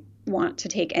didn't want to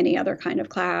take any other kind of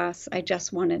class. I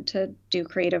just wanted to do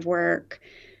creative work.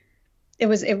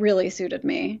 It really suited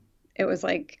me. It was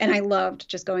like, and I loved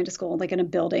just going to school like in a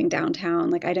building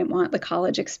downtown. Like I didn't want the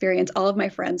college experience. All of my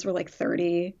friends were like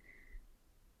 30.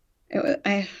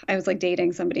 I was like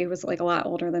dating somebody who was like a lot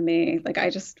older than me. Like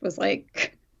I just was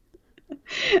like,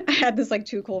 I had this like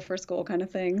too cool for school kind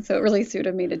of thing. So it really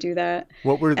suited me to do that.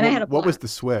 What was the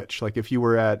switch? Like if you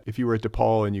were at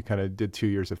DePaul and you kind of did 2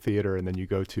 years of theater and then you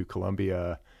go to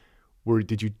Columbia,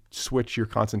 did you switch your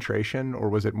concentration, or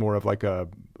was it more of like a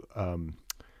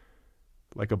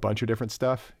bunch of different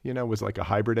stuff, was like a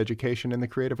hybrid education in the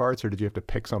creative arts, or did you have to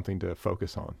pick something to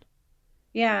focus on?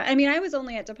 Yeah. I mean, I was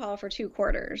only at DePaul for 2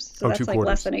 quarters. So that's like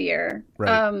less than a year.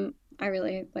 Right. I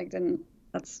really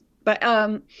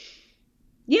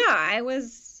yeah,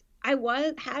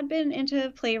 had been into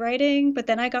playwriting, but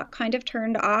then I got kind of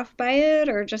turned off by it,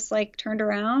 or just like turned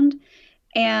around.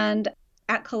 And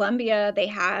at Columbia, they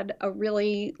had a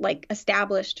really like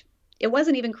established, it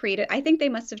wasn't even creative. I think they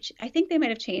might have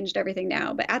changed everything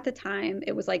now, but at the time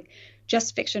it was like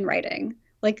just fiction writing.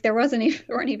 Like there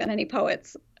weren't even any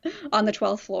poets on the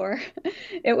 12th floor.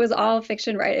 It was all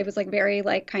fiction writing. It was like very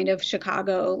like kind of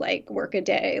Chicago, like work a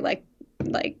day, like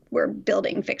we're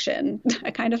building fiction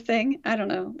kind of thing. I don't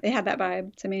know. It had that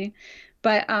vibe to me,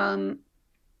 but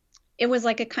it was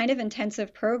like a kind of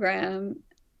intensive program,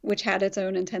 which had its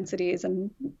own intensities,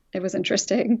 and it was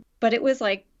interesting. But it was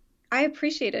like, I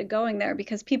appreciated going there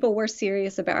because people were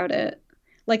serious about it.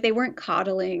 Like they weren't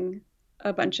coddling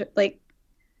a bunch of like,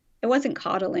 it wasn't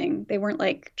coddling. They weren't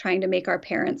like trying to make our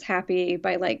parents happy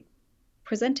by like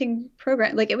presenting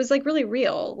program. Like it was like really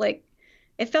real. Like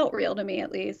it felt real to me,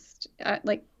 at least,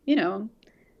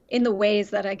 in the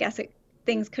ways that I guess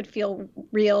things could feel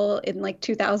real in like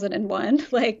 2001.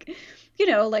 Like,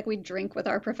 like we drink with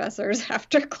our professors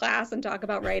after class and talk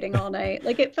about writing all night.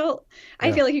 Like it felt, yeah.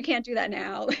 I feel like you can't do that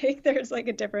now. Like there's like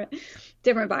a different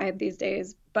vibe these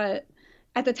days. But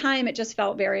at the time, it just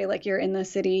felt very like you're in the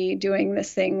city doing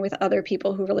this thing with other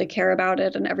people who really care about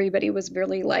it. And everybody was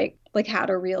really like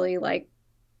had a really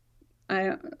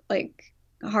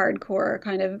hardcore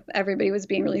kind of, everybody was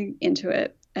being really into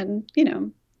it. And,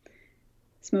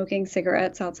 smoking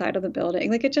cigarettes outside of the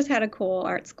building. Like it just had a cool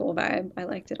art school vibe. I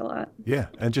liked it a lot. Yeah,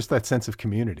 and just that sense of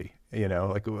community,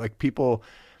 like people,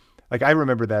 like I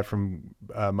remember that from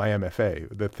my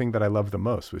MFA. The thing that I loved the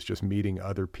most was just meeting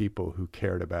other people who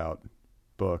cared about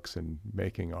books and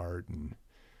making art. And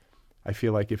I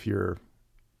feel like if you're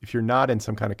not in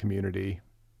some kind of community,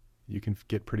 you can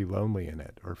get pretty lonely in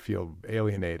it or feel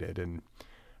alienated. And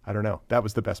I don't know, that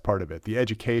was the best part of it. The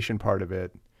education part of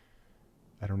it,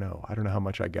 I don't know how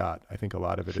much I got. I think a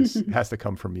lot of it has to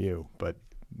come from you, but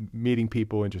meeting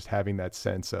people and just having that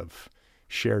sense of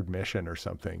shared mission or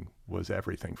something was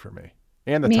everything for me.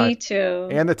 And the Me time too.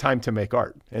 and the time to make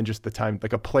art and just the time,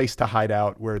 like a place to hide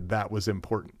out where that was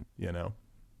important,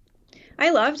 I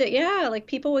loved it. Yeah. Like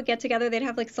people would get together. They'd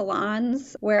have like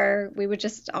salons where we would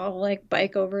just all like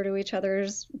bike over to each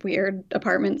other's weird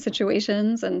apartment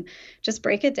situations and just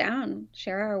break it down,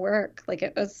 share our work. Like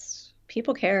it was,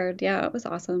 people cared. Yeah. It was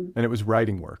awesome. And it was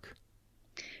writing work.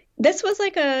 This was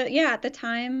like at the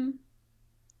time,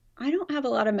 I don't have a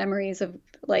lot of memories of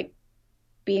like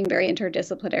being very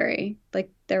interdisciplinary.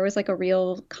 Like there was like a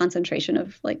real concentration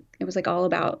of like, it was like all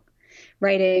about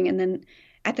writing. And then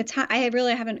at the time, I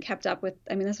really haven't kept up with,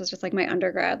 I mean, this was just like my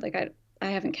undergrad. Like I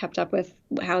haven't kept up with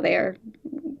how they are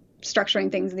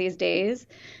structuring things these days.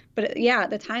 But yeah, at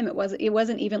the time it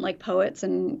wasn't even like poets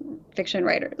and fiction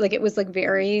writers. Like it was like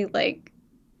very like,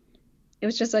 it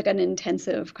was just like an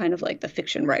intensive kind of like the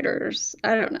fiction writers.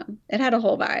 I don't know. It had a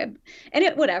whole vibe and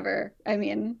whatever. I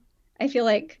mean, I feel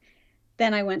like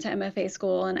then I went to MFA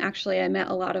school and actually I met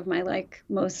a lot of my like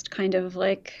most kind of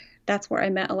like, that's where I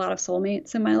met a lot of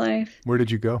soulmates in my life. Where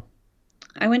did you go?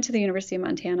 I went to the University of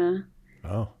Montana.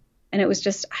 Oh. And it was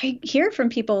just, I hear from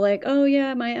people like, oh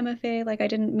yeah, my MFA, like I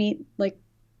didn't meet, like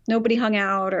nobody hung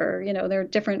out or, there are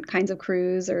different kinds of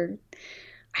crews or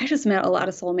I just met a lot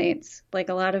of soulmates. Like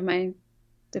a lot of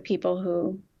the people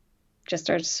who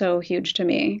just are so huge to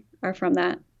me are from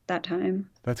that time.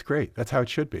 That's great. That's how it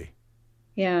should be.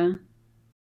 Yeah.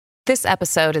 This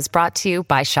episode is brought to you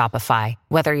by Shopify.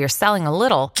 Whether you're selling a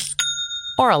little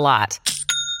or a lot,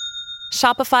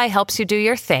 Shopify helps you do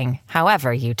your thing,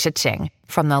 however you cha-ching.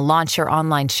 From the launch your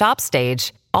online shop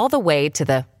stage, all the way to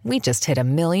the we just hit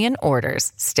 1 million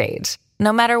orders stage.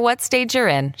 No matter what stage you're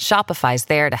in, Shopify's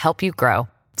there to help you grow.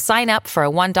 Sign up for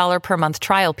a $1 per month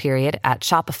trial period at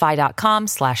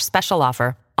shopify.com/special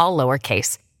offer, all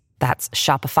lowercase. That's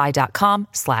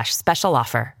shopify.com/special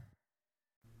offer.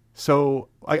 So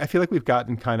I feel like we've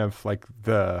gotten kind of like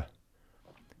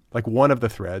one of the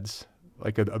threads,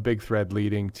 like a big thread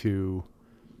leading to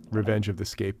Revenge of the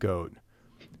Scapegoat.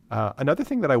 Another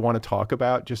thing that I want to talk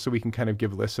about, just so we can kind of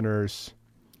give listeners,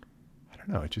 I don't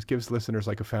know, it just gives listeners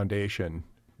like a foundation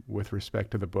with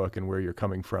respect to the book and where you're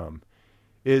coming from,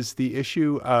 is the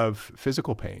issue of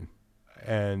physical pain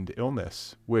and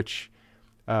illness, which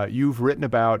you've written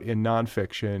about in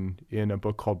nonfiction in a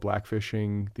book called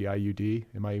Blackfishing the IUD.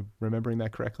 Am I remembering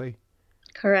that correctly?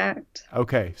 Correct.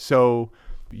 Okay. So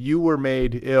you were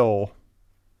made ill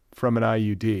from an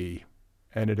IUD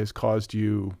and it has caused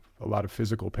you a lot of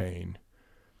physical pain.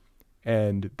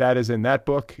 And that is in that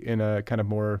book in a kind of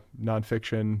more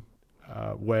nonfiction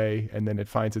way. And then it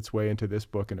finds its way into this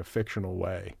book in a fictional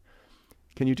way.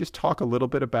 Can you just talk a little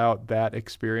bit about that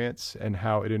experience and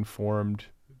how it informed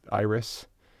Iris?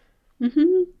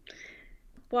 Mm-hmm.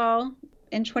 Well,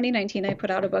 in 2019, I put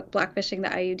out a book, Blackfishing the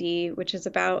IUD, which is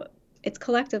it's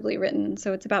collectively written.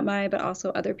 So it's about my, but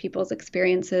also other people's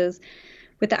experiences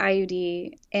with the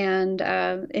IUD. And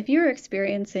if you're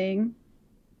experiencing,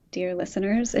 dear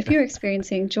listeners, if you're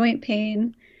experiencing joint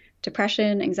pain,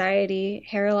 depression, anxiety,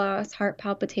 hair loss, heart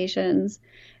palpitations,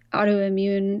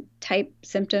 autoimmune type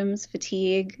symptoms,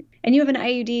 fatigue, and you have an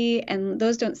IUD and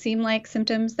those don't seem like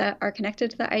symptoms that are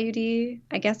connected to the IUD,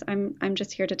 I guess I'm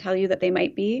just here to tell you that they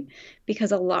might be,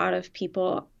 because a lot of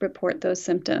people report those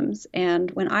symptoms.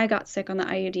 And when I got sick on the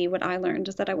IUD, what I learned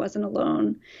is that I wasn't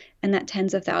alone and that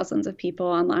tens of thousands of people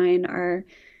online are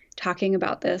talking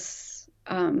about this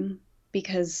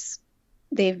because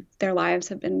their lives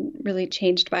have been really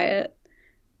changed by it.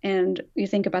 And you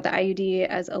think about the IUD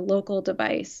as a local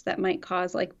device that might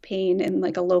cause like pain in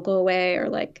like a local way, or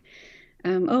like,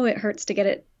 it hurts to get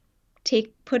it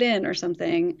put in or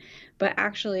something. But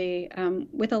actually,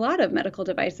 with a lot of medical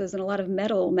devices and a lot of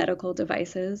medical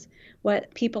devices,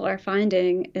 what people are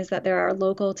finding is that there are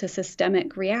local to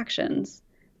systemic reactions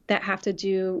that have to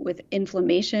do with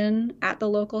inflammation at the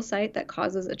local site that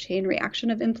causes a chain reaction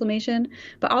of inflammation,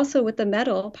 but also with the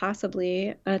metal,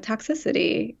 possibly a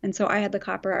toxicity. And so I had the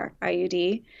copper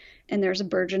IUD, and there's a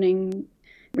burgeoning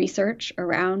research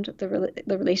around the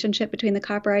relationship between the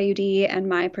copper IUD and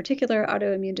my particular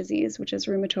autoimmune disease, which is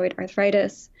rheumatoid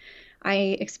arthritis. I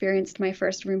experienced my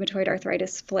first rheumatoid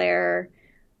arthritis flare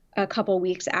a couple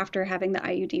weeks after having the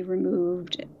IUD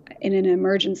removed in an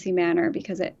emergency manner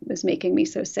because it was making me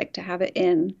so sick to have it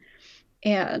in.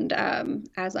 And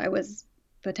as I was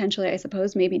potentially, I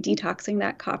suppose, maybe detoxing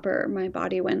that copper, my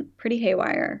body went pretty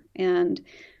haywire. And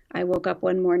I woke up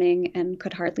one morning and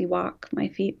could hardly walk. My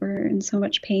feet were in so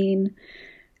much pain.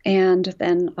 And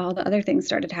then all the other things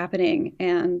started happening.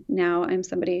 And now I'm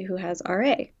somebody who has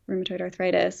RA, rheumatoid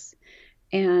arthritis,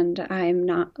 and I'm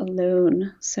not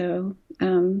alone. So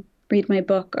read my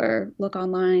book or look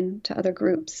online to other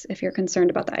groups if you're concerned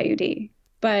about the IUD.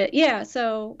 But yeah,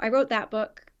 so I wrote that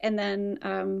book, and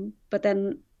then, but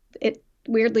then it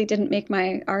weirdly didn't make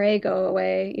my RA go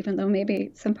away, even though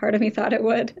maybe some part of me thought it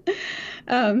would.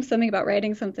 Something about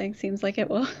writing something seems like it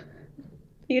will.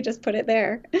 You just put it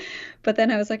there. But then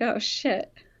I was like, oh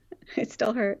shit, it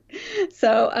still hurt.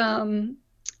 So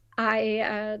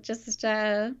I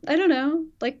don't know,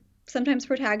 like sometimes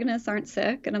protagonists aren't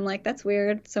sick, and I'm like, that's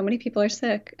weird. So many people are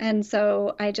sick. And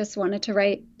so I just wanted to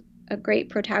write a great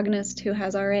protagonist who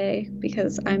has RA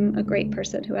because I'm a great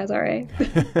person who has RA.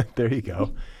 There you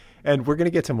go. And we're going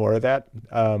to get to more of that.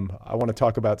 I want to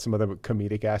talk about some of the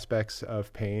comedic aspects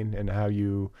of pain and how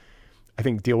you, I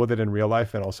think, deal with it in real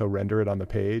life and also render it on the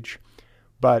page.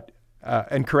 But,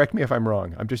 and correct me if I'm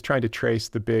wrong, I'm just trying to trace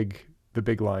the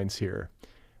big lines here.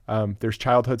 There's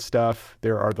childhood stuff.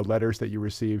 There are the letters that you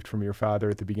received from your father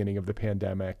at the beginning of the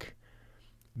pandemic.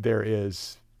 There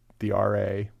is the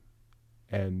RA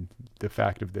and the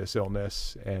fact of this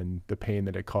illness and the pain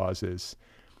that it causes.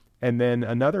 And then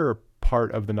another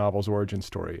part of the novel's origin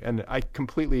story. And I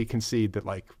completely concede that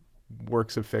like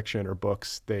works of fiction or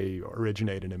books, they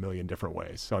originate in a million different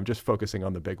ways. So I'm just focusing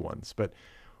on the big ones. But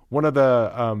one of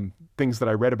the things that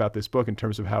I read about this book in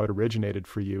terms of how it originated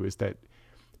for you is that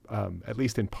at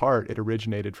least in part, it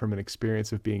originated from an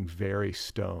experience of being very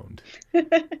stoned.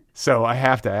 So I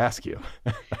have to ask you,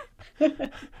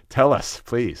 tell us,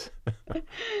 please.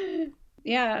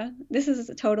 Yeah, this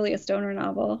is totally a stoner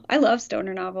novel. I love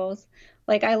stoner novels.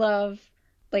 Like I love,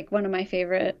 like one of my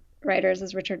favorite writers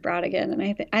is Richard Brautigan, and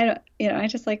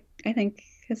I think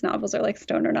his novels are like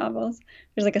stoner novels.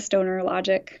 There's like a stoner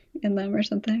logic in them or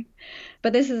something.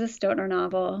 But this is a stoner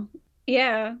novel.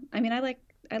 Yeah, I mean, I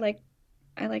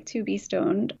like to be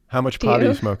stoned. How much pot are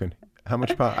you smoking? How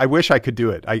much pot? I wish I could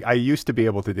do it. I used to be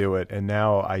able to do it, and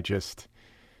now I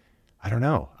don't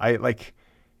know.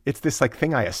 It's this like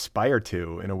thing I aspire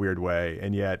to in a weird way,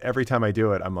 and yet every time I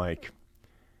do it, I'm like,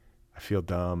 I feel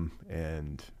dumb,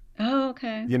 and oh,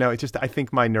 okay. It's just, I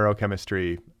think my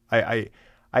neurochemistry, I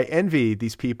envy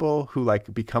these people who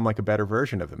like become like a better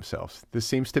version of themselves. This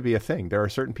seems to be a thing. There are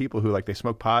certain people who like they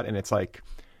smoke pot, and it's like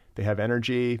they have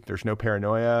energy. There's no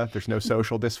paranoia. There's no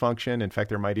social dysfunction. In fact,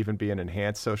 there might even be an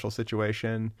enhanced social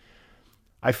situation.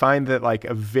 I find that like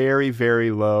a very,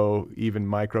 very low, even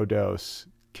micro dose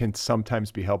can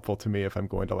sometimes be helpful to me if I'm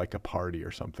going to like a party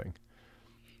or something.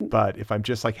 But if I'm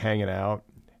just like hanging out,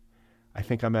 I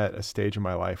think I'm at a stage in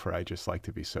my life where I just like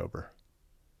to be sober.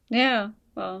 Yeah,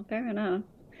 well, fair enough.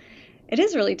 It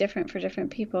is really different for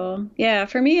different people. Yeah,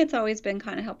 for me, it's always been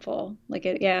kind of helpful. Like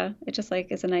it just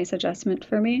like is a nice adjustment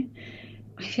for me.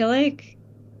 I feel like,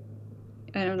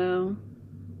 I don't know,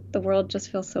 the world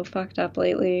just feels so fucked up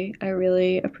lately. I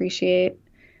really appreciate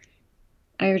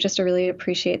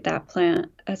that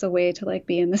plant as a way to like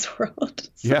be in this world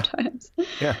sometimes.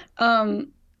 Yeah.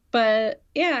 But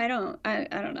yeah, I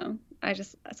don't know.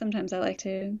 Sometimes I like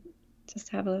to just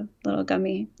have a little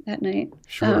gummy at night.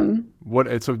 Sure.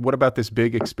 What about this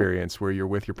big experience where you're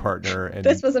with your partner? And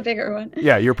this was a bigger one.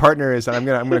 Yeah, your partner is, and I'm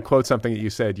gonna quote something that you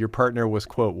said. Your partner was,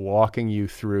 quote, walking you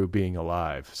through being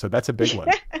alive. So that's a big one.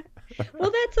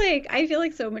 Well, that's like, I feel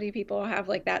like so many people have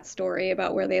like that story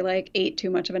about where they like ate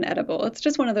too much of an edible. It's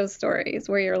just one of those stories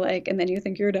where you're like, and then you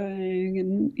think you're dying,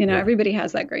 and everybody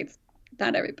has that great,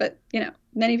 not every, but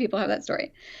many people have that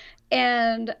story.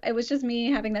 And it was just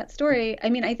me having that story. I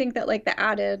mean, I think that like the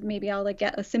added, maybe I'll like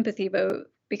get a sympathy vote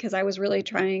because I was really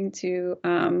trying to,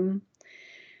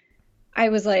 I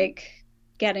was like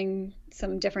getting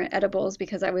some different edibles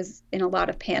because I was in a lot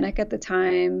of panic at the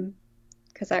time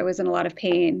because I was in a lot of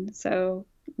pain. So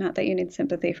not that you need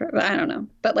sympathy for, but I don't know.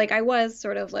 But like, I was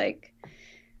sort of like,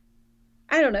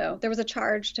 I don't know. There was a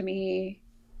charge to me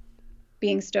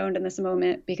being stoned in this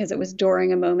moment because it was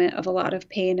during a moment of a lot of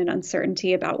pain and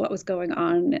uncertainty about what was going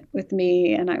on with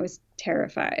me. And I was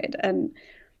terrified. And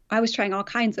I was trying all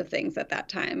kinds of things at that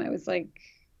time. I was like,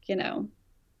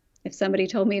 if somebody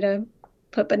told me to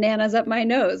put bananas up my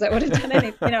nose. I would have done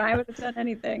anything. I would have done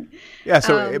anything. Yeah.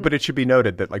 So, but it should be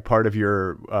noted that like part of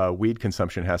your weed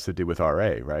consumption has to do with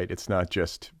RA, right? It's not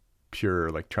just pure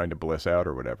like trying to bliss out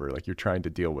or whatever. Like you're trying to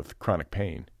deal with chronic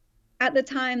pain. At the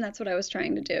time, that's what I was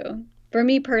trying to do. For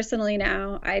me personally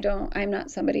now, I'm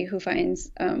not somebody who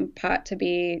finds pot to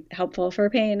be helpful for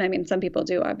pain. I mean, some people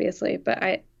do, obviously, but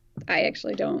I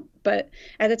actually don't. But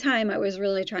at the time, I was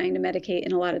really trying to medicate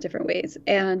in a lot of different ways.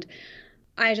 And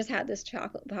I just had this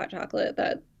hot chocolate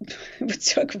that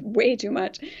took way too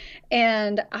much.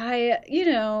 And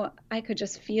I could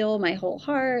just feel my whole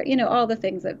heart, all the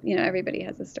things that, everybody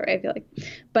has a story, I feel like.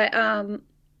 But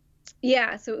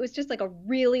yeah, so it was just like a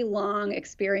really long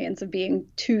experience of being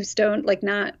too stoned, like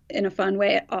not in a fun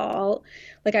way at all.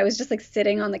 Like I was just like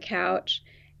sitting on the couch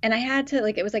and I had to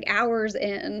it was like hours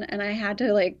in and I had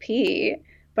to like pee,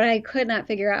 but I could not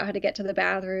figure out how to get to the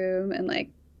bathroom. And like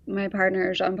my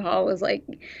partner, Jean-Paul, was like,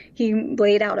 he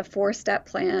laid out a 4-step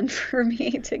plan for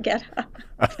me to get up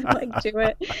and like do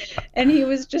it. And he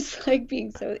was just like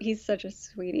he's such a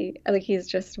sweetie. Like he's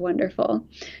just wonderful.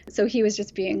 So he was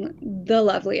just being the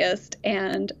loveliest.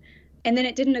 And then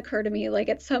it didn't occur to me like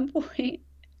at some point.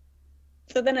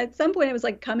 So then at some point I was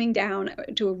like coming down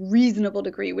to a reasonable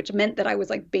degree, which meant that I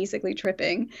was like basically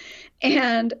tripping.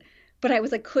 But I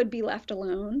was like, could be left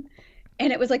alone.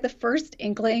 And it was like the first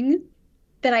inkling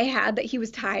that I had that he was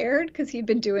tired because he'd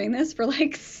been doing this for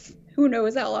like, who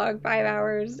knows how long, 5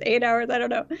 hours, 8 hours, I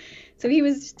don't know. So he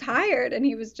was tired and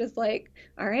he was just like,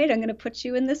 all right, I'm going to put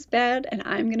you in this bed and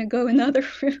I'm going to go in the other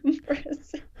room for a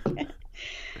second.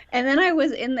 And then I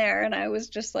was in there and I was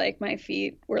just like, my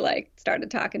feet were like,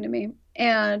 started talking to me.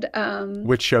 And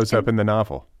which shows up in the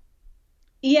novel.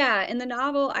 Yeah, in the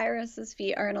novel, Iris's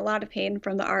feet are in a lot of pain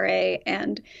from the RA,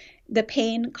 and the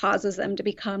pain causes them to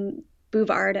become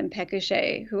Bouvard and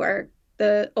Pécuchet, who are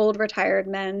the old retired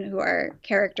men who are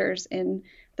characters in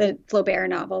the Flaubert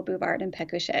novel, Bouvard and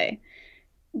Pécuchet.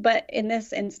 But in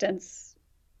this instance,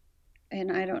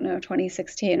 in, I don't know,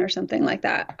 2016 or something like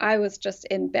that, I was just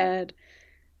in bed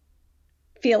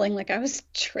feeling like I was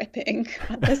tripping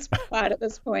at this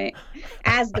point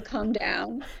as the come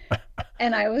down.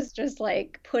 And I was just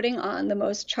like putting on the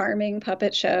most charming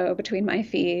puppet show between my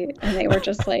feet. And they were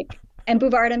just like, and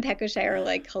Bouvard and Pécuchet are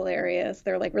like hilarious.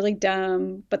 They're like really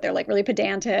dumb, but they're like really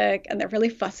pedantic and they're really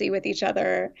fussy with each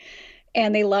other.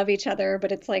 And they love each other,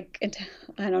 but it's like,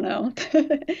 I don't know.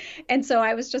 And so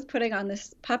I was just putting on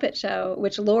this puppet show,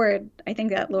 which I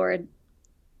think that lured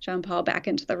Jean-Paul back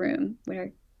into the room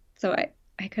so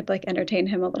I could like entertain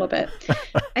him a little bit.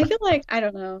 I feel like, I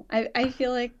don't know. I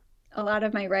feel like a lot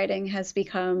of my writing has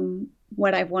become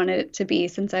what I've wanted it to be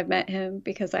since I've met him,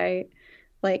 because I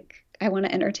want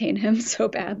to entertain him so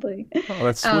badly. Oh,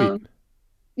 that's sweet.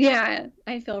 Yeah,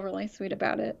 I feel really sweet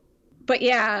about it. But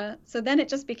yeah, so then it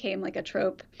just became like a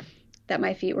trope that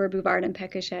my feet were Bouvard and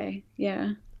Pécuchet.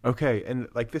 Yeah. Okay. And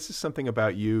like, this is something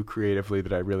about you creatively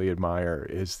that I really admire,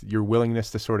 is your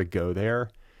willingness to sort of go there.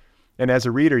 And as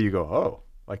a reader, you go, oh,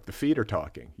 like the feet are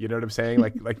talking. You know what I'm saying?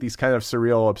 Like these kind of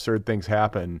surreal, absurd things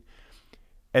happen.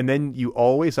 And then you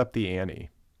always up the ante.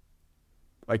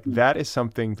 Like that is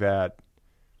something that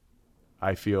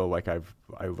I feel like I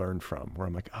learned from, where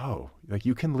I'm like, oh, like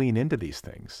you can lean into these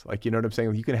things. Like, you know what I'm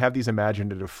saying? You can have these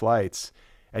imaginative flights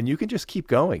and you can just keep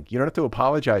going. You don't have to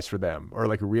apologize for them or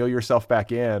like reel yourself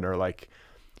back in or like,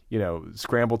 you know,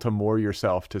 scramble to moor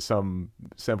yourself to some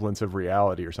semblance of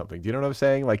reality or something. Do you know what I'm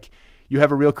saying? Like you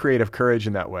have a real creative courage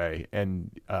in that way. And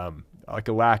like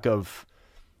a lack of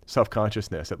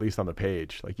self-consciousness, at least on the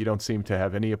page. Like you don't seem to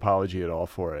have any apology at all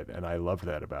for it. And I love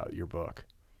that about your book.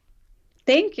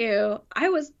 Thank you. I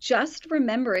was just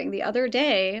remembering the other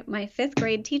day, my 5th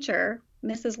grade teacher,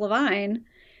 Mrs. Levine,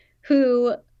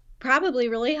 who probably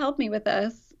really helped me with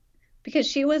this, because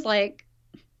she was like,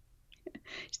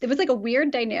 there was like a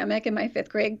weird dynamic in my 5th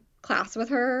grade class with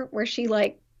her where she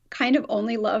like kind of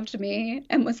only loved me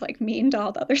and was like mean to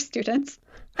all the other students.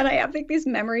 And I have like these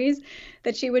memories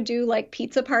that she would do like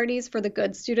pizza parties for the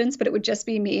good students, but it would just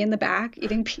be me in the back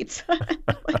eating pizza.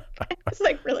 Like, it was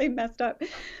like really messed up.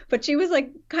 But she was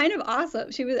like kind of awesome.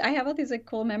 I have all these like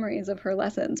cool memories of her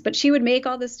lessons, but she would make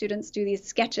all the students do these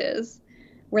sketches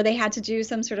where they had to do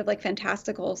some sort of like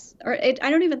fantastical, I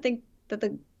don't even think that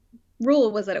the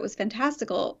rule was that it was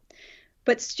fantastical,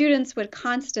 but students would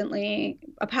constantly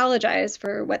apologize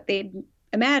for what they'd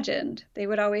imagined. They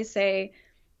would always say,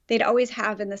 they'd always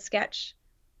have in the sketch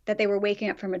that they were waking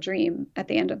up from a dream at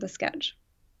the end of the sketch.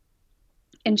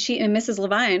 and Mrs.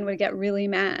 Levine would get really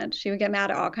mad. She would get mad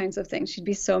at all kinds of things. She'd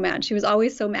be so mad. She was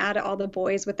always so mad at all the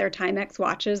boys with their Timex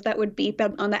watches that would beep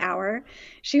on the hour.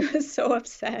 She was so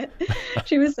upset.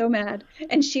 She was so mad.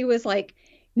 And she was like,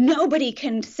 nobody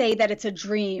can say that it's a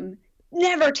dream.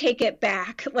 Never take it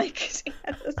back. Like, she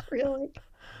had this real like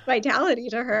vitality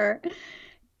to her.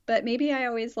 But maybe I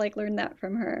always like learned that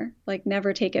from her. Like,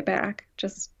 never take it back.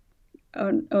 Just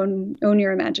own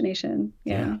your imagination.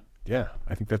 Yeah,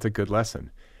 I think that's a good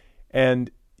lesson. And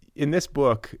in this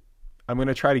book, I'm going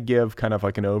to try to give kind of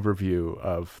like an overview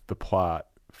of the plot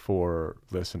for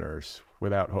listeners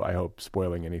without, I hope,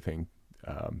 spoiling anything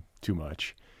too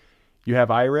much. You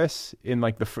have Iris in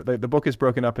like the book is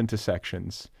broken up into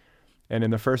sections. And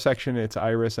in the first section, it's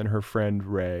Iris and her friend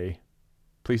Ray.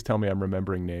 Please tell me I'm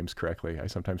remembering names correctly. I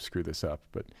sometimes screw this up,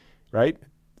 but right?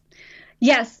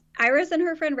 Yes, Iris and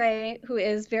her friend Ray, who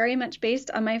is very much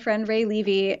based on my friend Ray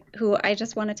Levy, who I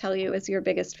just want to tell you is your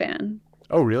biggest fan.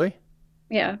 Oh, really?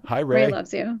 Yeah. Hi, Ray. Ray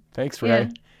loves you. Thanks, Ray.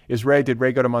 Yeah. Did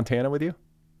Ray go to Montana with you?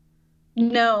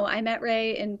 No, I met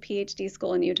Ray in PhD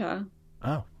school in Utah.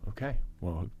 Oh, okay.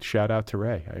 Well, shout out to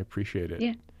Ray. I appreciate it.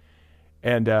 Yeah.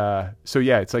 And so,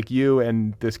 yeah, it's like you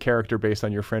and this character based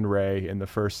on your friend Ray in the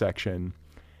first section.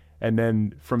 And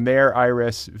then from there,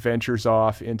 Iris ventures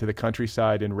off into the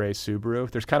countryside in Ray's Subaru.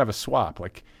 There's kind of a swap.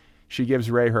 Like, she gives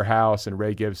Ray her house and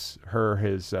Ray gives her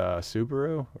his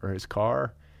Subaru or his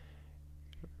car,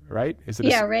 right?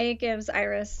 Ray gives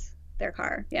Iris their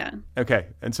car, yeah. Okay,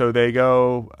 and so they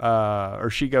go,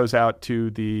 or she goes out to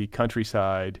the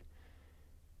countryside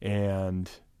and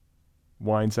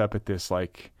winds up at this,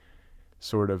 like,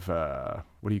 sort of,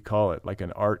 what do you call it? Like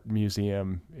an art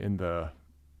museum in the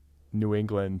New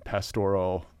England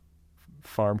pastoral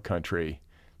farm country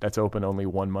that's open only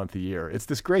 1 month a year. It's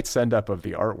this great send-up of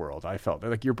the art world, I felt.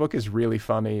 Like, your book is really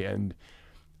funny and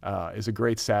is a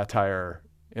great satire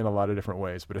in a lot of different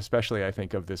ways, but especially I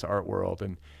think of this art world.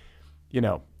 And, you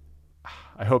know,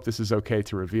 I hope this is okay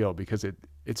to reveal because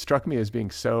it struck me as being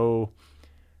so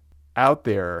out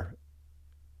there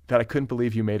that I couldn't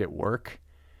believe you made it work.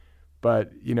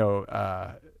 But, you know,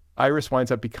 Iris winds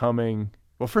up becoming...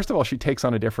 Well, first of all, she takes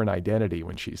on a different identity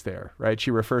when she's there, right? She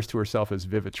refers to herself as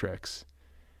Vivitrix.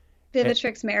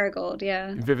 Vivitrix Marigold,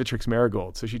 yeah. Vivitrix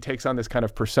Marigold. So she takes on this kind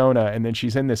of persona, and then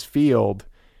she's in this field,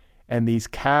 and these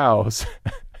cows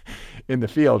in the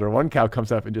field, or one cow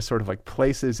comes up and just sort of like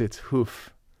places its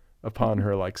hoof upon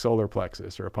her like solar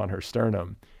plexus or upon her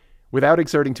sternum without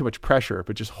exerting too much pressure,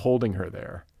 but just holding her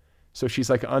there. So she's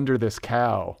like under this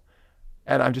cow.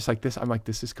 And I'm just like this. I'm like,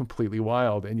 this is completely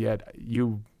wild. And yet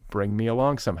you bring me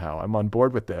along somehow. I'm on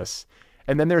board with this.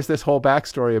 And then there's this whole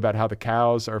backstory about how the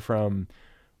cows are from,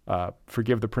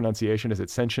 forgive the pronunciation, is it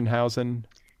Sachsenhausen?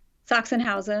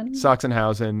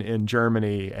 Sachsenhausen in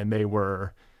Germany. And they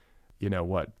were, you know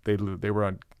what, they were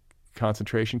on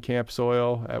concentration camp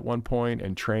soil at one point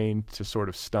and trained to sort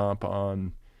of stomp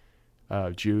on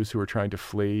Jews who were trying to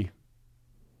flee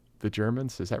the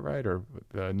Germans. Is that right? Or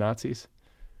the Nazis?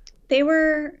 They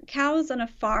were cows on a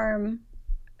farm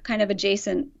kind of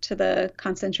adjacent to the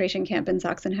concentration camp in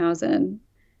Sachsenhausen.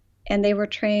 And they were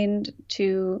trained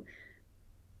the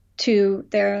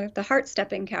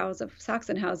heart-stepping cows of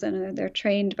Sachsenhausen, and they're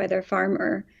trained by their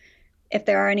farmer. If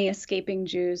there are any escaping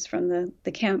Jews from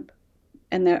the camp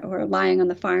and who are lying on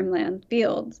the farmland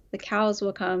fields, the cows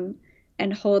will come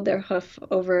and hold their hoof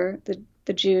over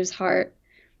the Jew's heart,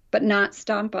 but not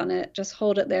stomp on it, just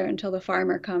hold it there until the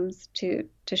farmer comes to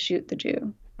shoot the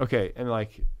Jew. Okay, and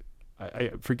like,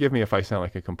 I forgive me if I sound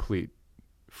like a complete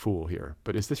fool here,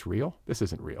 but is this real? This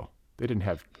isn't real. They didn't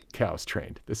have cows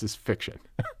trained. This is fiction.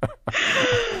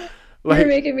 You're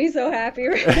making me so happy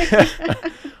right now.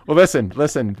 Well,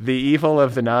 listen, the evil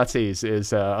of the Nazis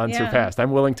is unsurpassed. Yeah.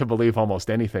 I'm willing to believe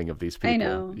almost anything of these people. I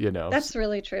know. You know. That's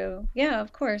really true. Yeah,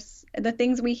 of course. The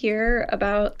things we hear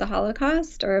about the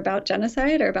Holocaust or about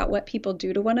genocide or about what people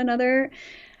do to one another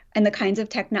and the kinds of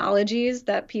technologies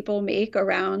that people make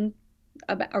around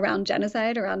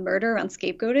genocide, around murder, around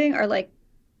scapegoating are like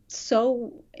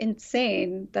so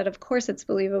insane that of course it's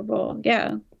believable.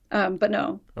 Yeah. But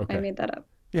no, okay. I made that up.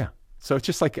 Yeah. So it's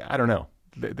just like, I don't know.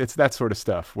 It's that sort of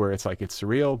stuff where it's like, it's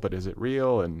surreal, but is it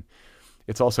real? And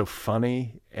it's also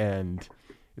funny. And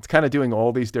it's kind of doing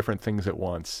all these different things at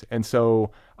once. And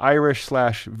so Irish /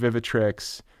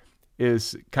 Vivitrix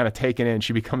is kind of taken in.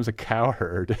 She becomes a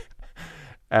cowherd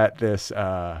at this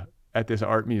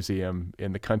art museum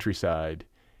in the countryside.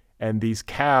 And these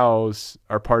cows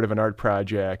are part of an art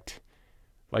project.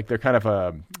 Like they're kind of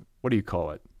what do you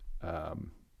call it?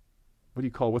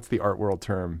 What's the art world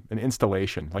term? An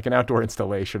installation, like an outdoor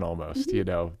installation almost,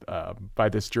 mm-hmm. By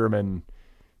this German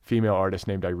female artist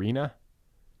named Irina.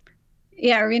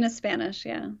 Yeah, Arena's Spanish.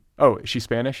 Yeah. Oh, is she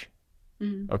Spanish?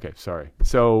 Mhm. Okay, sorry.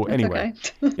 So That's anyway,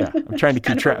 okay. yeah, I'm trying to keep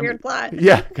Kind of a track. weird plot.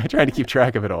 Yeah, I'm trying to keep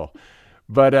track of it all.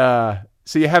 But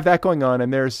so you have that going on,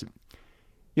 and there's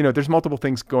multiple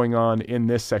things going on in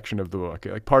this section of the book.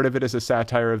 Like part of it is a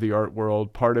satire of the art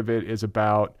world. Part of it is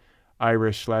about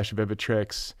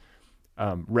Irish/Vivitrix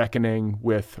reckoning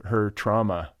with her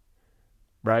trauma,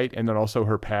 right? And then also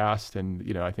her past,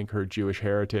 and I think her Jewish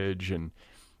heritage, and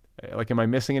like, am I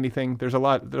missing anything? There's a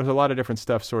lot of different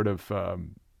stuff sort of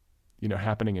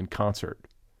happening in concert.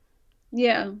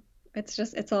 Yeah.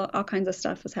 It's all kinds of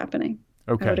stuff is happening.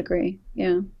 Okay. I would agree.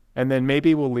 Yeah. And then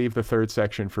maybe we'll leave the third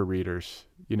section for readers,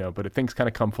 but things kind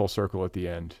of come full circle at the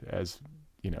end, as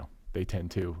they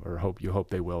tend to, or you hope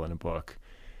they will in a book.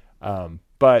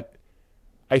 But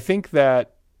I think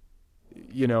that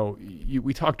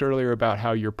we talked earlier about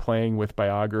how you're playing with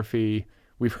biography.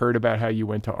 We've heard about how you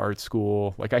went to art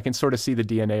school. Like, I can sort of see the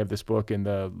DNA of this book in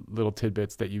the little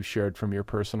tidbits that you shared from your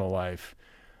personal life.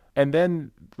 And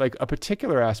then, like, a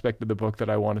particular aspect of the book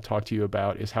that I want to talk to you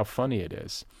about is how funny it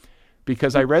is.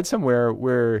 Because I read somewhere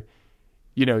where,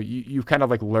 you kind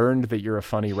of like learned that you're a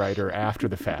funny writer after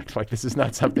the fact. Like, this is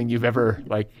not something you've ever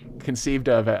like conceived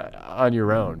of on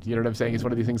your own. You know what I'm saying? It's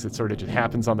one of these things that sort of just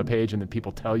happens on the page and then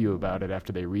people tell you about it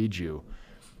after they read you.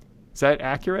 Is that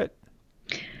accurate?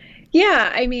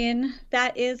 Yeah, I mean,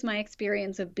 that is my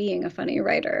experience of being a funny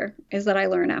writer, is that I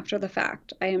learn after the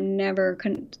fact. I am never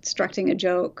constructing a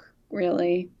joke,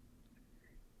 really.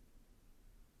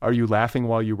 Are you laughing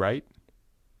while you write?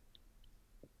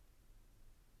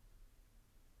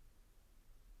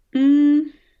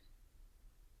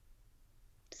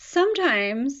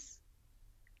 Sometimes.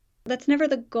 That's never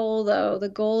the goal, though. The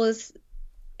goal is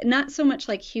not so much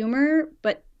like humor,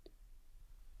 but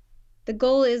the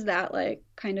goal is that, like,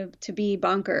 kind of to be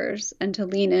bonkers and to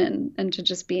lean in and to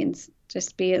just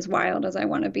be as wild as I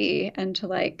want to be, and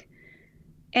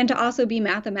to also be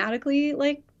mathematically,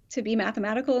 like, to be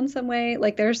mathematical in some way.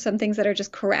 Like, there's some things that are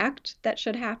just correct that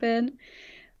should happen.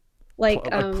 Like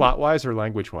plot-wise or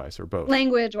language-wise or both?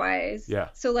 Language-wise. Yeah.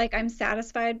 So, like, I'm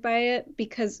satisfied by it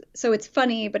so it's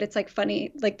funny, but it's like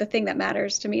funny. Like, the thing that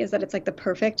matters to me is that it's like the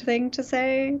perfect thing to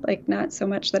say, like, not so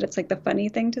much that it's like the funny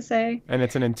thing to say. And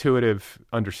it's an intuitive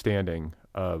understanding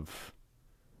of,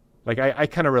 like, I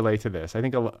kind of relate to this. I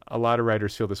think a lot of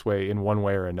writers feel this way in one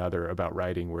way or another about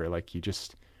writing, where like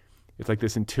it's like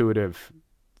this intuitive,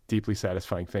 deeply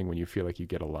satisfying thing when you feel like you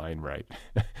get a line right.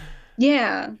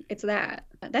 Yeah, it's that.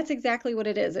 That's exactly what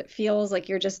it is. It feels like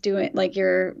you're just doing, like,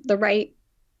 the right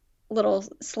little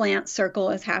slant circle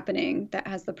is happening that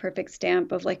has the perfect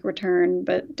stamp of, like, return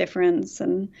but difference.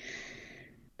 And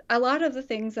a lot of the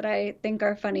things that I think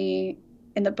are funny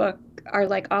in the book are,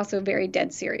 like, also very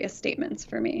dead serious statements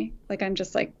for me. Like, I'm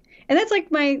just like, and that's like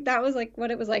that was like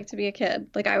what it was like to be a kid.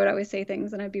 Like, I would always say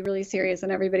things and I'd be really serious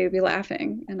and everybody would be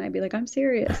laughing and I'd be like, I'm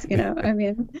serious, I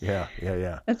mean. Yeah.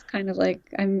 That's kind of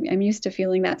like, I'm used to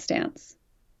feeling that stance.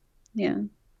 Yeah.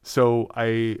 So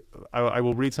I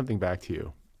will read something back to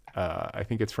you. I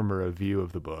think it's from a review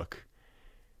of the book,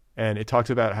 and it talks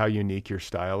about how unique your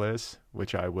style is,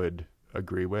 which I would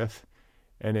agree with.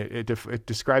 And it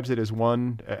describes it as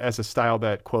a style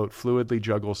that, quote, fluidly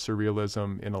juggles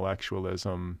surrealism,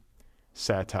 intellectualism,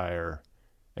 satire,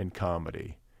 and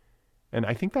comedy. And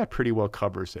I think that pretty well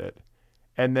covers it.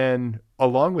 And then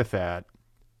along with that,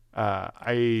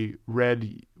 I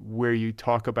read where you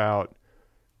talk about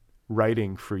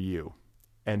writing for you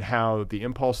and how the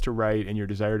impulse to write and your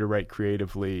desire to write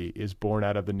creatively is born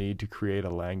out of the need to create a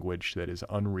language that is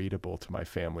unreadable to my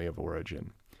family of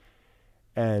origin.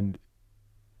 And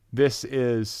this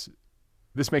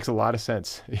makes a lot of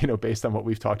sense, based on what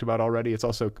we've talked about already. It's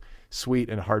also sweet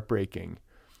and heartbreaking.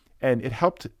 And it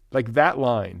helped, like, that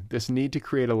line, this need to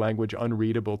create a language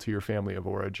unreadable to your family of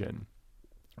origin,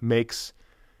 makes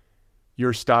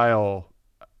your style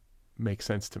make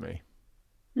sense to me.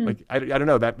 Like, I don't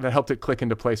know, that helped it click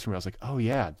into place for me. I was like, oh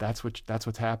yeah, that's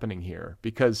what's happening here,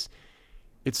 because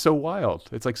it's so wild.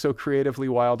 It's like so creatively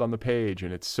wild on the page,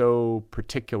 and it's so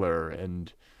particular,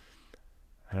 and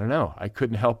I don't know, I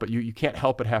couldn't help but you can't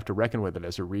help but have to reckon with it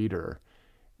as a reader.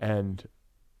 And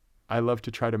I love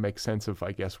to try to make sense of,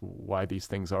 I guess, why these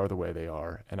things are the way they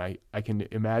are. And I can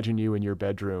imagine you in your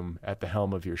bedroom at the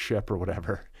helm of your ship or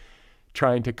whatever,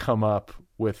 trying to come up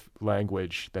with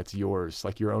language that's yours,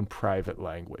 like your own private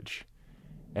language.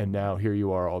 And now here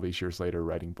you are all these years later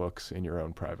writing books in your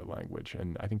own private language.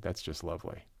 And I think that's just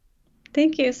lovely.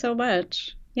 Thank you so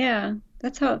much. Yeah,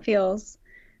 that's how it feels.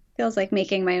 Feels like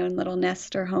making my own little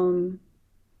nest or home.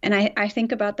 And I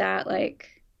think about that,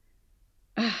 like,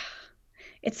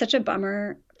 it's such a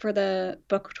bummer for the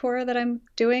book tour that I'm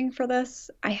doing for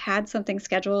this, I had something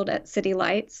scheduled at City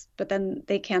Lights, but then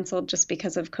they canceled just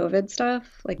because of COVID stuff.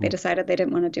 Like they decided they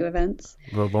didn't want to do events.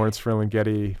 The Lawrence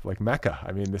Ferlinghetti, like Mecca.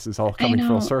 I mean, this is all I coming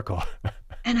full know. circle.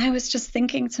 And I was just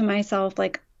thinking to myself,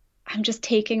 like, I'm just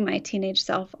taking my teenage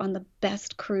self on the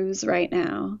best cruise right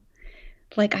now.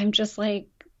 Like, I'm just like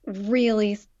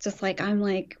really, just like, I'm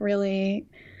like really,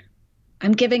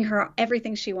 I'm giving her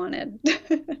everything she wanted.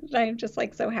 I'm just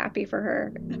like so happy for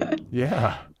her.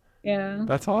 Yeah, Yeah.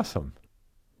 that's awesome.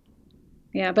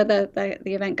 Yeah. But the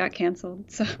event got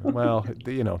canceled. So, Well,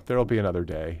 you know, there'll be another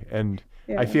day. And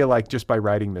I yeah. feel like just by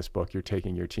writing this book, you're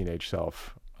taking your teenage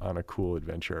self on a cool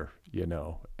adventure, you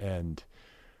know. And,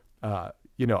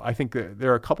 you know, I think that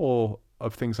there are a couple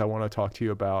of things I want to talk to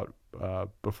you about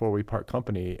before we part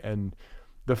company. And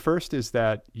the first is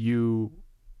that you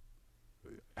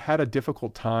had a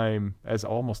difficult time, as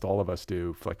almost all of us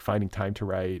do, like finding time to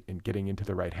write and getting into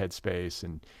the right headspace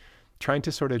and trying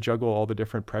to sort of juggle all the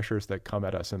different pressures that come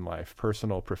at us in life,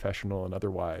 personal, professional, and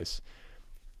otherwise,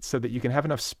 so that you can have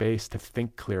enough space to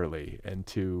think clearly and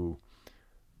to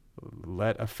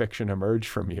let a fiction emerge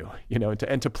from you, you know,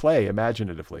 and to play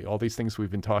imaginatively, all these things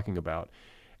we've been talking about.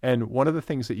 And one of the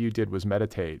things that you did was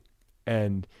meditate.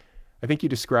 And I think you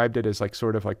described it as like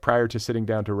sort of like prior to sitting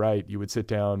down to write, you would sit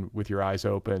down with your eyes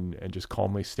open and just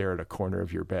calmly stare at a corner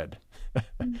of your bed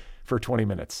for 20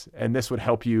 minutes. And this would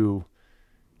help you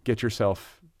get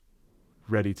yourself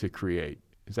ready to create.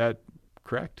 Is that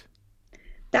correct?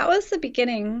 That was the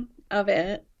beginning of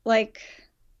it. Like,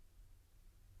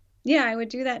 yeah, I would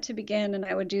do that to begin, and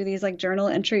I would do these like journal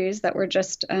entries that were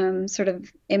just sort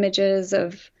of images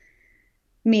of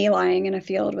me lying in a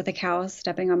field with a cow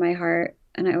stepping on my heart.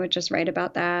 And I would just write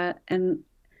about that. And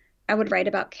I would write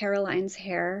about Caroline's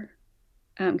hair.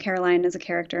 Caroline is a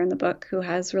character in the book who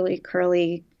has really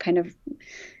curly, kind of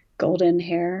golden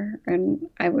hair. And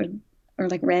or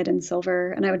like red and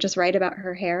silver. And I would just write about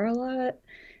her hair a lot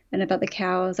and about the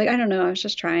cows. Like, I don't know, I was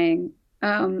just trying.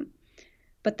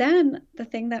 But then the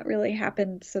thing that really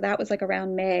happened, so that was like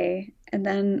around May, and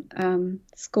then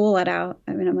school let out.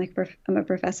 I mean, I'm a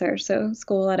professor, so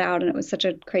school let out, and it was such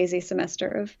a crazy semester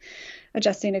of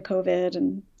adjusting to COVID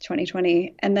and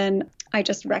 2020. And then I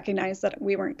just recognized that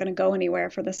we weren't going to go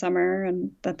anywhere for the summer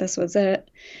and that this was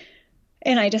it.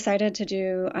 And I decided to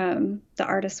do The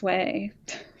Artist's Way,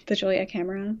 the Julia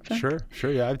Cameron book.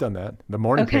 Sure. Yeah, I've done that. The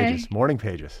morning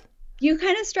pages. You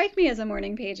kind of strike me as a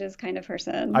morning pages kind of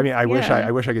person. I mean, I wish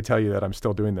I could tell you that I'm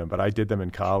still doing them, but I did them in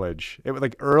college. It was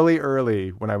like early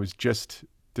when I was just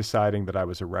deciding that I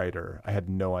was a writer. I had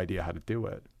no idea how to do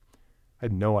it. I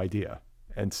had no idea.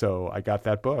 And so I got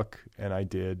that book and I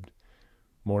did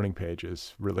morning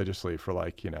pages religiously for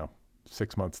like,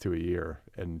 6 months to a year.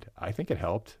 And I think it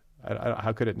helped.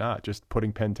 How could it not? Just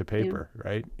putting pen to paper,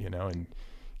 right? And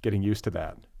getting used to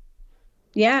that.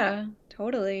 Yeah,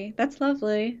 totally. That's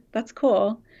lovely. That's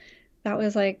cool. That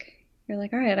was like, you're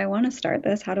like, all right, I want to start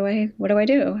this. What do I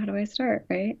do? How do I start?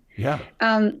 Right. Yeah.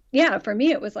 Yeah. For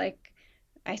me, it was like,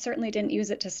 I certainly didn't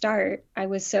use it to start. I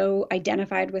was so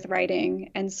identified with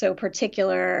writing and so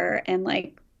particular and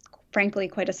like, frankly,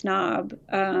 quite a snob.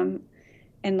 And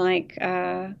like,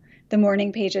 the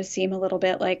morning pages seem a little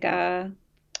bit like,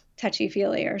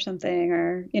 touchy-feely or something,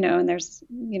 or and there's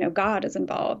God is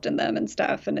involved in them and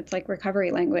stuff, and it's like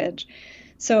recovery language.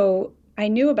 So I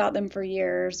knew about them for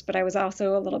years, but I was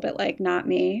also a little bit like, not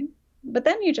me. But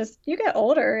then you get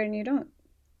older and you don't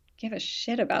give a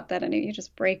shit about that, and you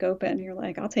just break open. You're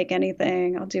like, I'll take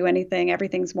anything, I'll do anything,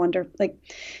 everything's wonderful. Like,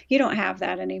 you don't have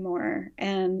that anymore.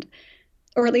 And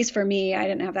or at least for me, I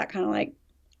didn't have that kind of like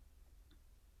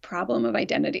problem of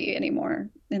identity anymore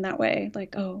in that way.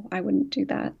 Like, oh, I wouldn't do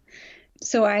that.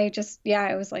 So I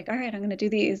was like, all right, I'm going to do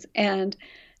these. And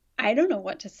I don't know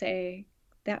what to say,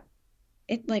 that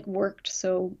it like worked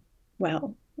so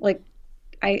well. Like,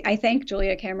 I thank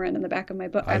Julia Cameron in the back of my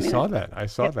book. I saw that.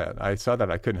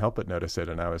 I couldn't help but notice it.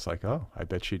 And I was like, oh, I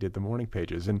bet she did the morning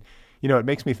pages. And, it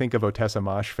makes me think of Ottessa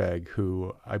Moshfegh,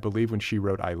 who I believe when she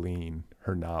wrote Eileen,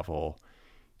 her novel,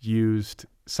 used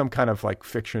some kind of like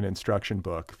fiction instruction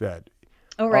book that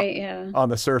on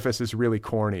the surface is really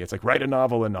corny. It's like, write a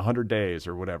novel in 100 days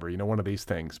or whatever, one of these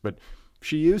things. But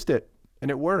she used it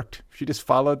and it worked. She just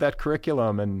followed that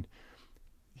curriculum and,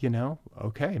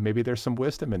 okay, maybe there's some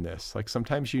wisdom in this. Like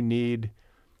sometimes you need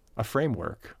a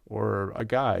framework or a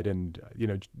guide. And,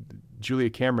 Julia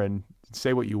Cameron,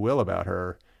 say what you will about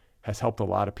her, has helped a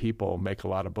lot of people make a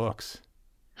lot of books.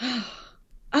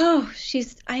 Oh,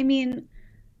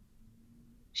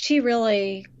 she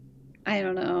really, I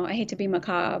don't know, I hate to be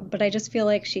macabre, but I just feel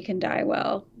like she can die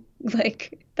well.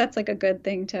 Like, that's like a good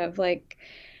thing to have, like,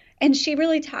 And she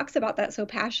really talks about that so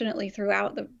passionately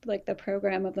throughout the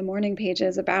program of the morning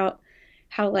pages, about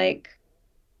how like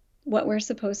what we're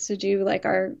supposed to do, like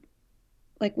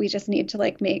we just need to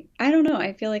like make, I don't know,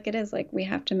 I feel like it is like we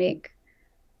have to make,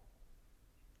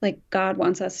 like God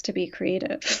wants us to be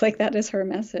creative. Like that is her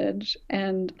message.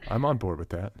 And I'm on board with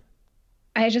that.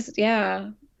 I just,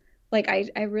 yeah, like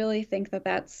I really think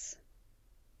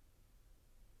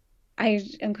I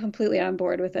am completely on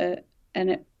board with it.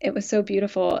 And it was so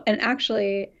beautiful. And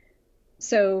actually,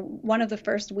 so one of the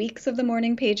first weeks of the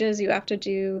morning pages, you have to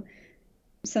do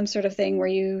some sort of thing where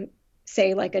you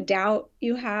say like a doubt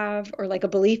you have or like a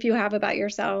belief you have about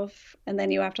yourself. And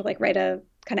then you have to like write a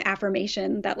kind of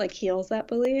affirmation that like heals that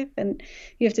belief. And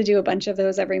you have to do a bunch of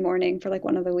those every morning for like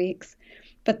one of the weeks.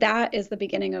 But that is the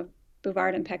beginning of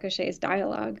Bouvard and Pécuchet's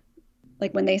dialogue.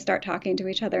 Like when they start talking to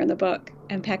each other in the book,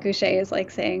 and Pécuchet is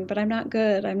like saying, but I'm not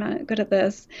good at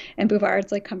this. And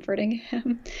Bouvard's like comforting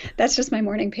him. That's just my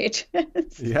morning pages.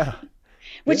 Yeah.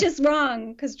 Which is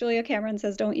wrong, because Julia Cameron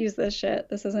says, don't use this shit.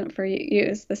 This isn't for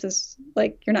use. This is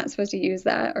like, you're not supposed to use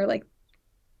that, or like.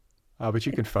 But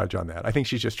you can fudge on that. I think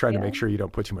she's just trying to make sure you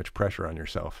don't put too much pressure on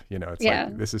yourself. You know, it's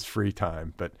like, this is free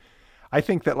time. But I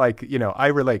think that, like, you know, I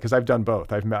relate because I've done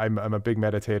both. I'm a big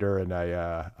meditator, and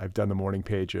I've done the morning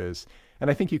pages. And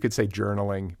I think you could say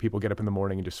journaling. People get up in the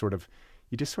morning and just sort of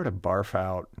barf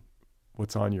out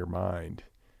what's on your mind.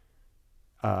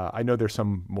 I know there's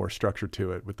some more structure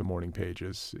to it with the morning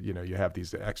pages. You know, you have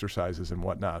these exercises and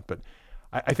whatnot. But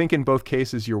I think in both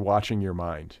cases, you're watching your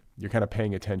mind. You're kind of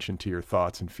paying attention to your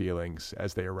thoughts and feelings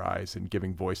as they arise and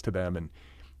giving voice to them. And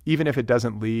even if it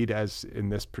doesn't lead, as in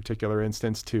this particular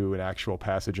instance, to an actual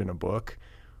passage in a book,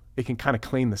 it can kind of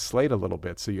clean the slate a little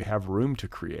bit so you have room to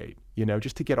create, you know,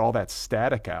 just to get all that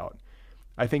static out.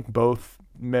 I think both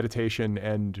meditation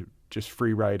and just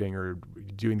free writing or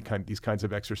doing these kinds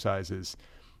of exercises,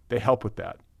 they help with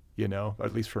that, you know,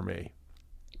 at least for me.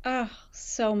 Oh,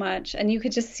 so much. And you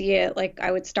could just see it. Like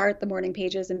I would start the morning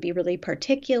pages and be really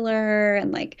particular,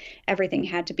 and like everything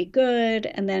had to be good.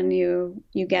 And then you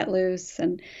get loose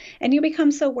and you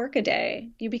become so workaday.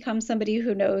 You become somebody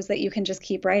who knows that you can just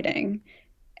keep writing,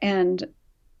 and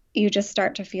you just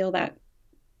start to feel that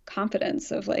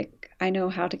confidence of like, I know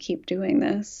how to keep doing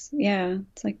this. Yeah.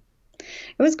 It's like,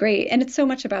 it was great. And it's so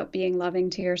much about being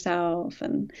loving to yourself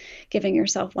and giving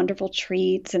yourself wonderful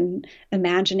treats and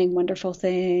imagining wonderful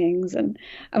things. And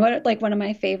like one of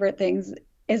my favorite things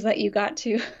is that you had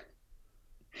to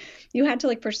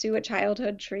like pursue a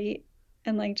childhood treat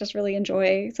and like just really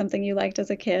enjoy something you liked as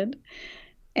a kid.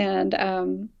 And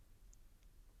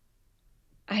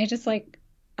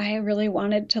I really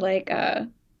wanted to like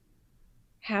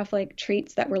have like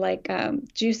treats that were like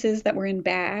juices that were in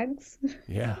bags.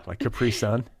 Yeah, like Capri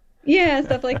Sun. Yeah,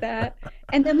 stuff like that.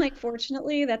 And then like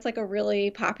fortunately that's like a really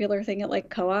popular thing at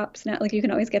like co-ops now. Like you can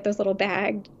always get those little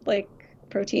bagged like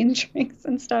protein drinks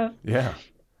and stuff. Yeah.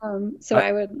 So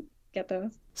I would get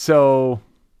those. So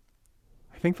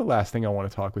I think the last thing I want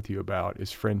to talk with you about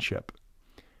is friendship,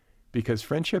 because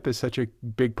friendship is such a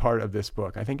big part of this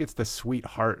book. I think it's the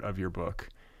sweetheart of your book.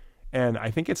 And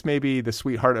I think it's maybe the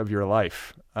sweetheart of your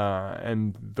life,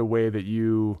 and the way that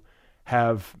you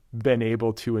have been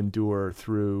able to endure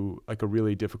through like a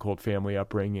really difficult family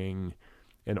upbringing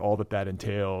and all that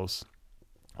entails.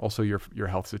 Also your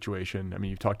health situation. I mean,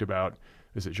 you've talked about,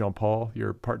 is it Jean-Paul,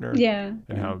 your partner? Yeah.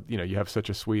 And how, you know, you have such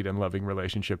a sweet and loving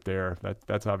relationship there.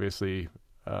 That's obviously,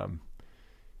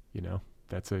 you know,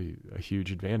 that's a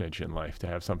huge advantage in life to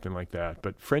have something like that.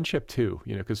 But friendship too,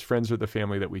 you know, because friends are the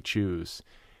family that we choose.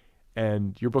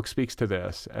 And your book speaks to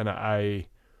this. And I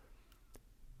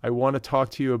want to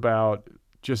talk to you about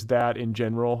just that in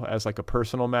general as like a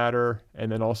personal matter.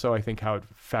 And then also I think how it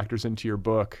factors into your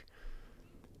book.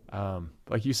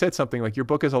 Like you said something like your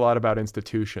book is a lot about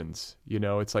institutions, you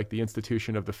know, it's like the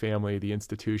institution of the family, the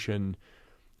institution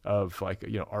of like,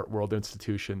 you know, art world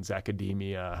institutions,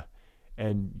 academia,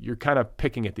 and you're kind of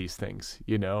picking at these things,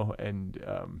 you know, and,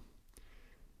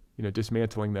 you know,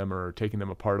 dismantling them or taking them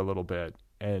apart a little bit.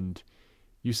 And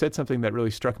you said something that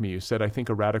really struck me. You said, I think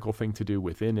a radical thing to do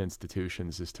within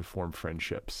institutions is to form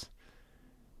friendships.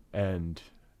 And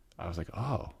I was like,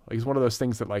 oh, like it's one of those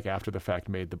things that like after the fact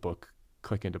made the book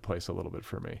click into place a little bit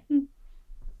for me.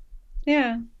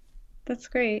 Yeah, that's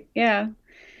great. Yeah.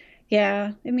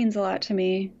 Yeah. It means a lot to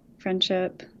me.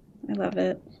 Friendship. I love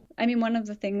it. I mean, one of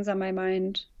the things on my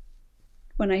mind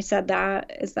when I said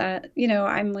that is that, you know,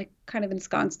 I'm like kind of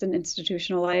ensconced in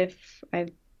institutional life. I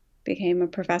became a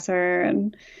professor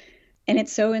and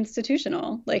it's so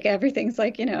institutional. Like everything's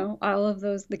like, you know, all of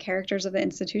the characters of the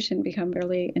institution become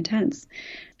really intense.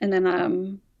 And then,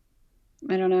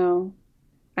 I don't know.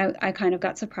 I kind of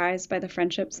got surprised by the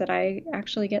friendships that I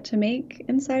actually get to make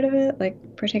inside of it,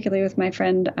 like particularly with my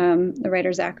friend, the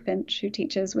writer Zach Finch, who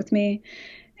teaches with me.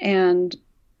 And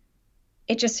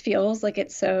it just feels like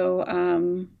it's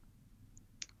so,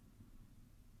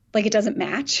 like it doesn't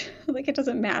match, like it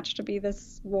doesn't match to be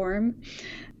this warm.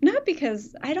 Not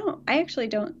because I don't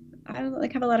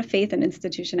like have a lot of faith in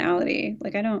institutionality.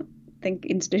 Like I don't think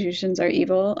institutions are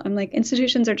evil. I'm like,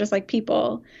 institutions are just like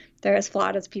people. They're as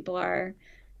flawed as people are.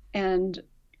 And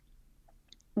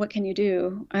what can you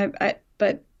do?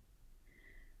 But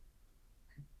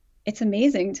it's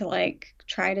amazing to like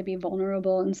try to be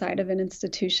vulnerable inside of an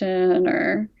institution,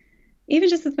 or even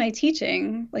just with my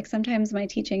teaching. Like sometimes my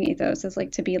teaching ethos is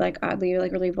like to be like oddly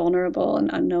like really vulnerable and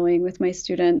unknowing with my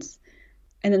students.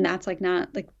 And then that's like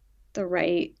not like the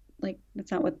right, like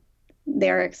that's not what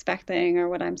they're expecting or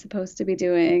what I'm supposed to be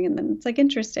doing. And then it's like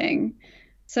interesting.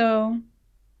 So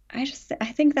I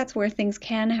think that's where things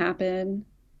can happen.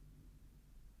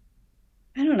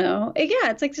 I don't know. Yeah,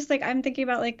 it's like just like I'm thinking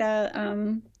about like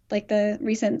the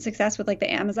recent success with like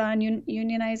the Amazon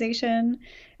unionization,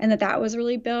 and that was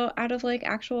really built out of like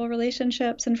actual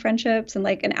relationships and friendships, and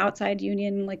like an outside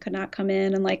union like could not come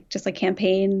in and like just like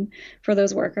campaign for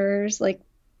those workers. Like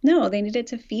no, they needed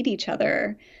to feed each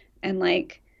other and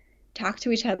like talk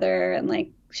to each other and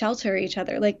like shelter each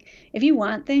other. Like if you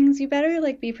want things, you better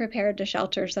like be prepared to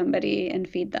shelter somebody and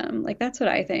feed them. Like that's what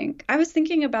I think. I was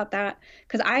thinking about that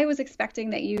because I was expecting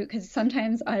that because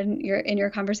sometimes in your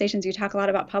conversations you talk a lot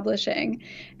about publishing,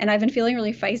 and I've been feeling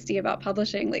really feisty about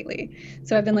publishing lately.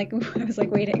 So I've been like I was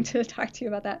like waiting to talk to you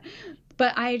about that.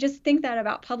 But I just think that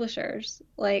about publishers.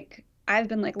 Like I've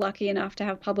been like lucky enough to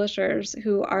have publishers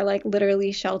who are like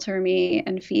literally shelter me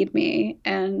and feed me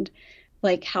and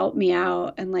like help me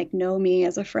out and like know me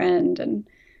as a friend and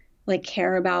like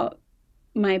care about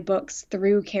my books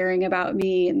through caring about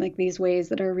me in like these ways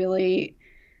that are really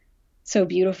so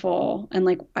beautiful. And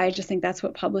like I just think that's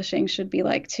what publishing should be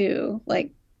like too.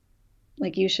 Like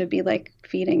you should be like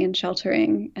feeding and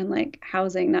sheltering and like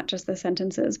housing not just the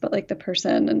sentences but like the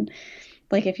person. And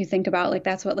like if you think about like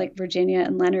that's what like Virginia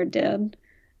and Leonard did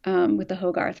with the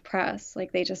Hogarth Press.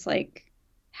 Like they just like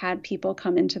had people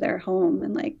come into their home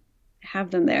and like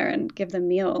have them there and give them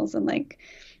meals and like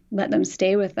let them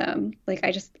stay with them. Like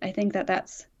I think that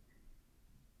that's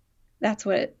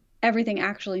what everything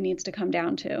actually needs to come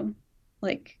down to.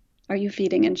 Like, are you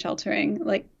feeding and sheltering?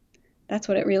 Like that's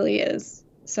what it really is.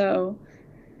 So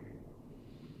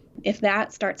if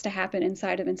that starts to happen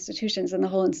inside of institutions, then the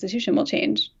whole institution will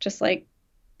change. Just like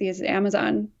these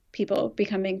Amazon people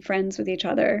becoming friends with each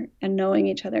other and knowing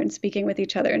each other and speaking with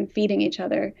each other and feeding each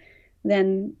other,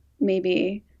 then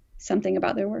maybe something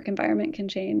about their work environment can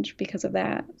change because of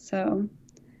that. So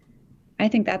I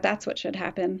think that that's what should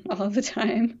happen all the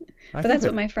time. But that's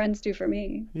what my friends do for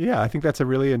me. Yeah, I think that's a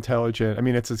really intelligent, I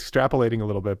mean, it's extrapolating a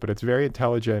little bit, but it's very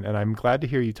intelligent. And I'm glad to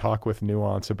hear you talk with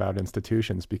nuance about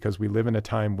institutions, because we live in a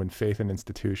time when faith in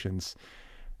institutions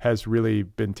has really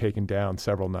been taken down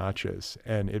several notches.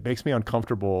 And it makes me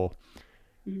uncomfortable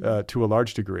to a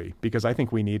large degree, because I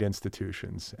think we need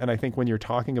institutions. And I think when you're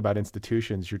talking about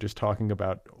institutions, you're just talking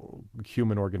about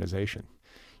human organization.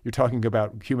 You're talking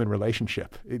about human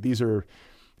relationship. These are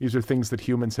things that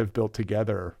humans have built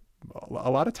together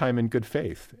a lot of time in good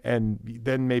faith. And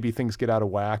then maybe things get out of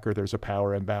whack, or there's a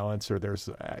power imbalance, or there's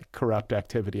corrupt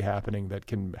activity happening that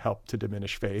can help to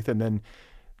diminish faith. And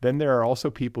then there are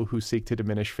also people who seek to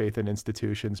diminish faith in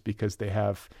institutions because they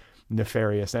have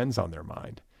nefarious ends on their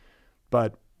mind.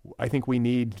 But I think we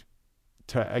need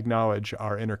to acknowledge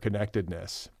our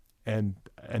interconnectedness. And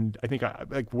I think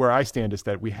like where I stand is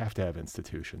that we have to have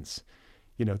institutions.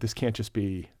 You know, this can't just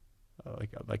be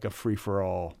like a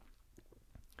free-for-all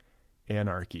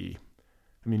anarchy.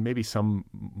 I mean, maybe some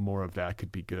more of that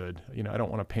could be good. You know, I don't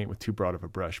want to paint with too broad of a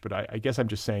brush, but I guess I'm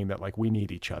just saying that like we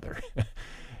need each other.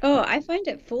 Oh, I find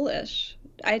it foolish.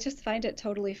 I just find it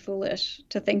totally foolish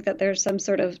to think that there's some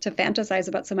sort of, to fantasize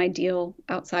about some ideal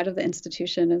outside of the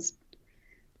institution is,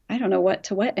 I don't know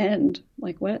to what end,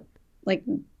 like what, like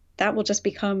that will just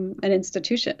become an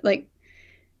institution. Like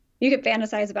you could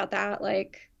fantasize about that.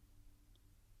 Like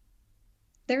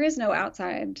there is no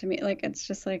outside to me. Like, it's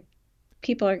just like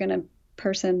people are going to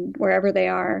person wherever they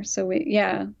are. So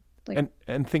like,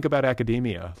 and think about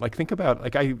academia. Like think about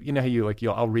like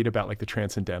I'll read about like the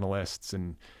transcendentalists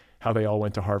and how they all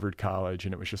went to Harvard College,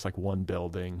 and it was just like one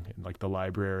building, and like the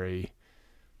library,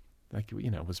 like,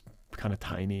 you know, was kind of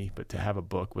tiny, but to have a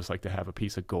book was like to have a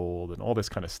piece of gold and all this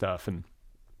kind of stuff. And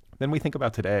then we think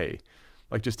about today,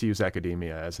 like just to use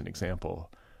academia as an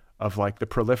example of like the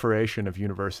proliferation of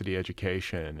university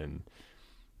education and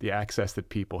the access that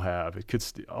people have. It could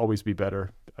always be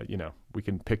better. We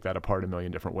can pick that apart a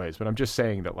million different ways. But I'm just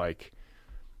saying that, like,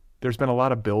 there's been a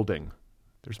lot of building.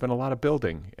 And it's done a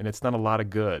lot of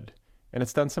good. And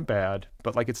it's done some bad,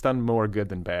 but like it's done more good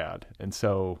than bad. And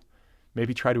so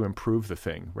maybe try to improve the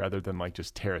thing rather than like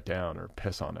just tear it down or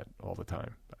piss on it all the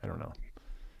time. I don't know.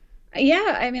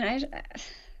 Yeah, I mean,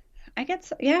 I get,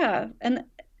 yeah. And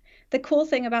the cool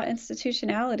thing about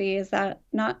institutionality is that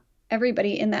not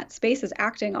everybody in that space is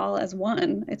acting all as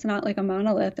one. It's not like a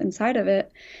monolith inside of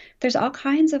it. There's all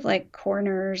kinds of like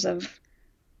corners of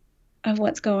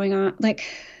what's going on. Like,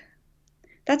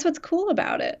 that's what's cool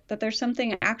about it, that there's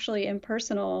something actually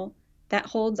impersonal that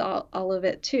holds all of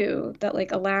it too, that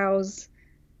like allows,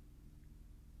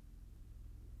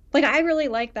 like, I really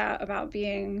like that about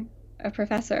being a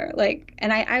professor. Like,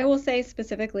 and I will say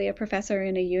specifically a professor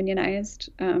in a unionized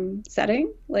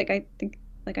setting. Like, I think,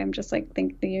 like, I'm just like,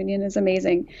 think the union is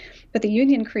amazing, but the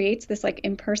union creates this like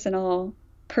impersonal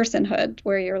personhood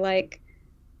where you're like,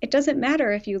 it doesn't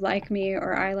matter if you like me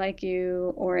or I like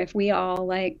you, or if we all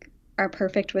like are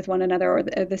perfect with one another or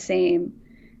the same,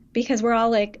 because we're all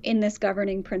like in this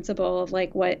governing principle of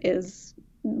like what this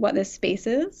space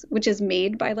is, which is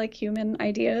made by like human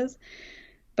ideas.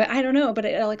 But I don't know, but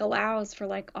it like allows for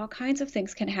like all kinds of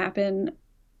things can happen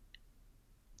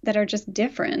that are just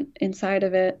different inside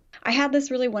of it. I had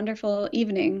this really wonderful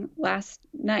evening last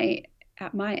night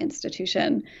at my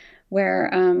institution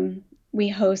where we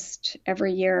host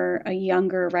every year a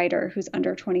younger writer who's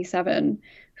under 27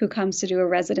 who comes to do a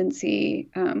residency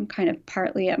kind of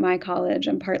partly at my college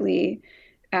and partly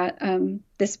at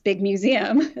this big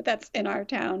museum that's in our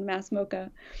town, Mass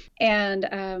MoCA.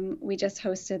 And we just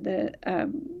hosted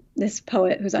this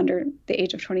poet who's under the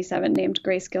age of 27 named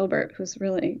Grace Gilbert, who's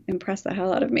really impressed the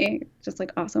hell out of me, just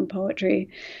like awesome poetry.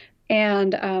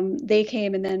 And they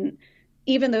came, and then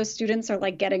even those students are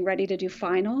like getting ready to do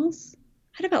finals.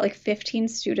 I had about like 15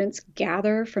 students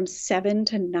gather from 7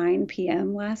 to 9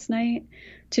 p.m. last night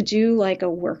to do like a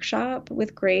workshop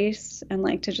with Grace and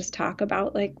like to just talk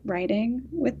about like writing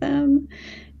with them.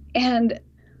 And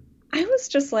I was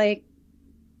just like,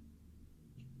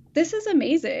 this is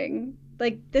amazing.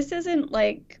 Like, this is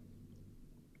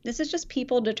just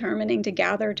people determining to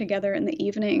gather together in the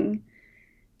evening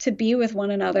to be with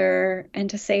one another and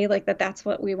to say like that's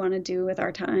what we want to do with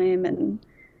our time, and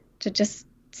to just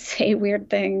say weird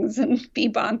things and be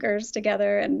bonkers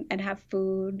together and have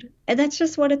food. And that's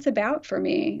just what it's about for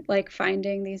me, like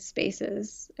finding these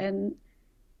spaces. And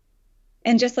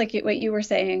just like what you were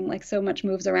saying, like so much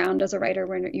moves around as a writer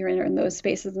when you're in those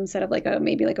spaces instead of like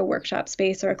maybe like a workshop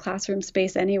space or a classroom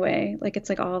space anyway. Like it's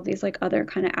like all of these like other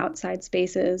kind of outside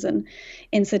spaces and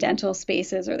incidental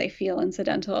spaces, or they feel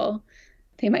incidental.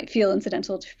 They might feel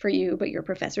incidental for you, but your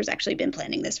professor's actually been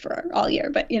planning this for all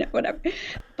year, but whatever.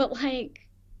 But like,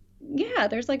 yeah,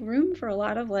 there's like room for a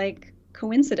lot of like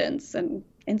coincidence and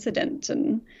incident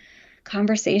and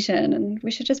conversation, and we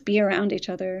should just be around each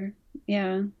other.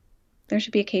 Yeah, there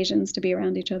should be occasions to be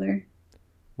around each other.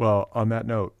 Well, on that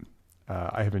note,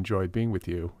 I have enjoyed being with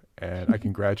you, and I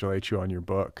congratulate you on your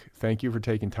book. Thank you for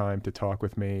taking time to talk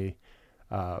with me.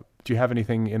 Do you have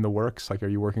anything in the works? Like, are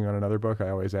you working on another book? I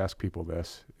always ask people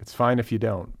this. It's fine if you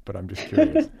don't, but I'm just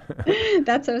curious.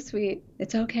 That's so sweet.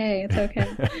 It's okay. It's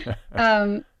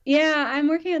okay. Yeah, I'm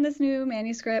working on this new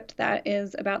manuscript that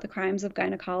is about the crimes of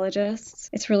gynecologists.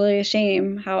 It's really a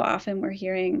shame how often we're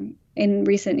hearing in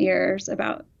recent years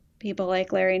about people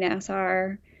like Larry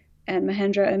Nassar and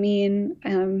Mahendra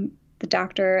Amin, the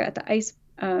doctor at the ICE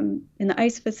in the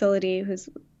ICE facility who's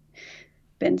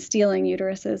been stealing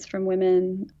uteruses from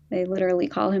women. They literally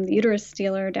call him the uterus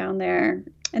stealer down there.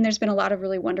 And there's been a lot of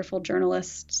really wonderful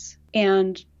journalists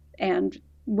and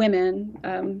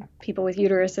women, people with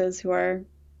uteruses who are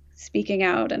speaking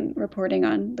out and reporting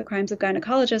on the crimes of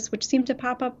gynecologists, which seem to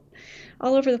pop up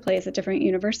all over the place at different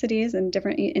universities and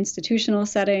different institutional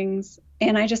settings.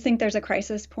 And I just think there's a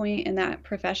crisis point in that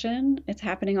profession. It's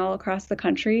happening all across the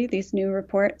country, these new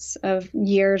reports of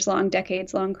years-long,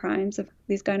 decades-long crimes of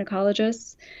these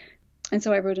gynecologists. And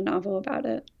so I wrote a novel about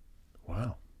it.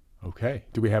 Wow. Okay.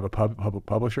 Do we have a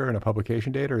publisher and a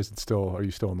publication date, or are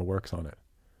you still in the works on it?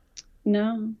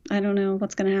 No, I don't know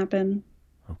what's going to happen.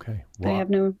 Okay. Well, I have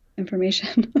no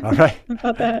information all right.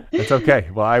 about that. That's okay.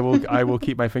 Well, I will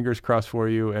keep my fingers crossed for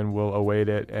you, and we'll await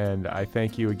it. And I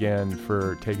thank you again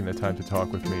for taking the time to talk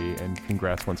with me, and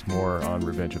congrats once more on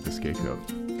Revenge of the Scapegoat.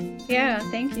 Yeah,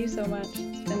 thank you so much.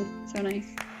 It's been so nice.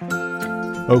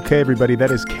 Okay, everybody,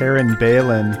 that is Karen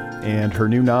Bailyn, and her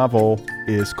new novel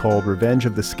is called Revenge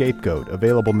of the Scapegoat,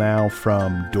 available now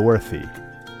from Dorothy.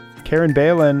 Karen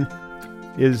Bailyn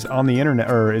is on the internet,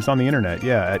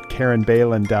 at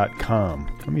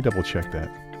KarenBalin.com. Let me double check that.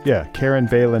 Yeah,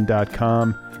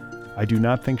 KarenBalin.com. I do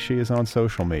not think she is on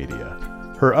social media.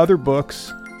 Her other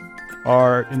books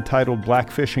are entitled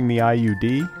Blackfishing the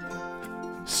IUD,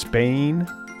 Spain,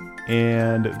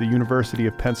 and the University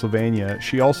of Pennsylvania.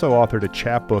 She also authored a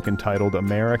chapbook entitled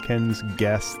Americans,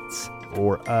 Guests,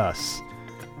 or Us.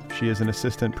 She is an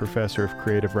assistant professor of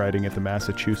creative writing at the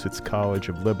Massachusetts College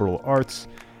of Liberal Arts.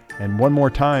 And one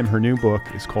more time, her new book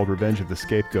is called Revenge of the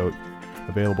Scapegoat,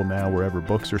 available now wherever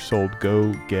books are sold.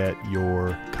 Go get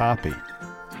your copy.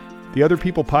 The Other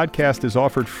People podcast is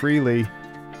offered freely.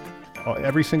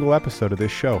 Every single episode of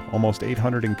this show, almost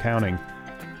 800 and counting,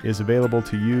 is available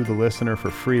to you, the listener, for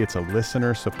free. It's a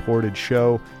listener-supported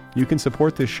show. You can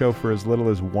support this show for as little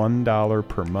as $1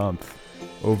 per month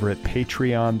over at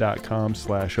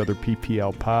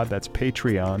patreon.com/otherpplpod. That's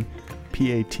Patreon,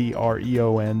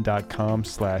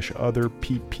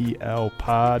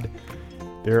 patreon.com/otherpplpod.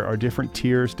 There are different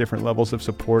tiers, different levels of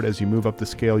support. As you move up the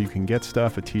scale, you can get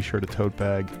stuff, a t-shirt, a tote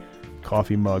bag,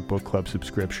 coffee mug, book club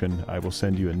subscription. I will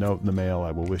send you a note in the mail.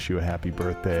 I will wish you a happy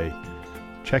birthday.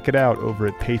 Check it out over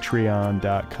at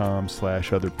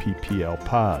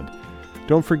patreon.com/otherpplpod.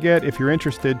 Don't forget, if you're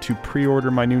interested, to pre-order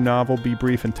my new novel, Be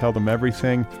Brief and Tell Them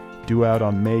Everything, due out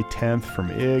on May 10th from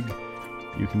IG.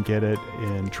 You can get it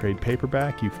in trade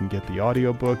paperback. You can get the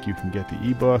audiobook. You can get the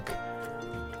ebook.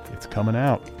 It's coming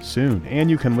out soon. And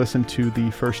you can listen to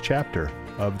the first chapter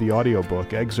of the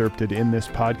audiobook excerpted in this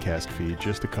podcast feed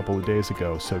just a couple of days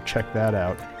ago. So check that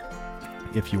out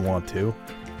if you want to.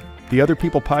 The Other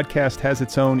People podcast has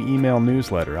its own email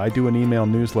newsletter. I do an email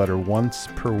newsletter once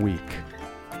per week,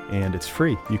 and it's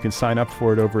free. You can sign up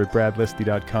for it over at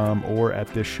bradlisty.com or at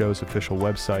this show's official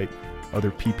website,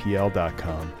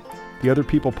 otherppl.com. The Other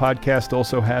People podcast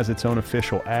also has its own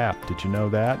official app. Did you know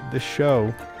that? This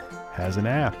show has an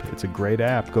app. It's a great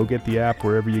app. Go get the app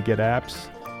wherever you get apps.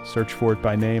 Search for it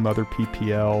by name, Other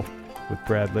PPL with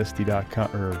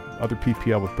bradlisty.com, or Other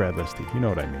PPL with Brad Listy. You know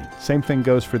what I mean. Same thing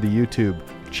goes for the YouTube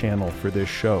channel for this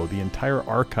show. The entire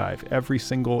archive, every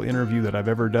single interview that I've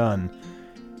ever done,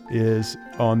 is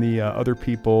on the Other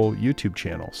People YouTube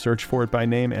channel. Search for it by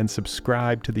name and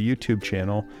subscribe to the YouTube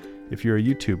channel if you're a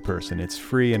YouTube person. It's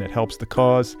free and it helps the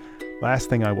cause. Last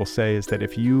thing I will say is that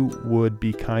if you would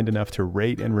be kind enough to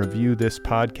rate and review this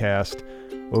podcast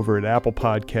over at Apple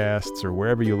Podcasts or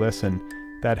wherever you listen,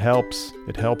 that helps.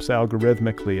 It helps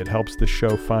algorithmically. It helps the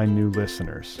show find new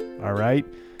listeners. All right?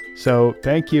 So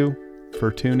thank you for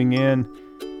tuning in.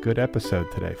 Good episode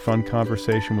today. Fun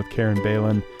conversation with Karen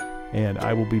Balin. And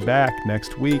I will be back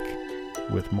next week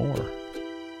with more.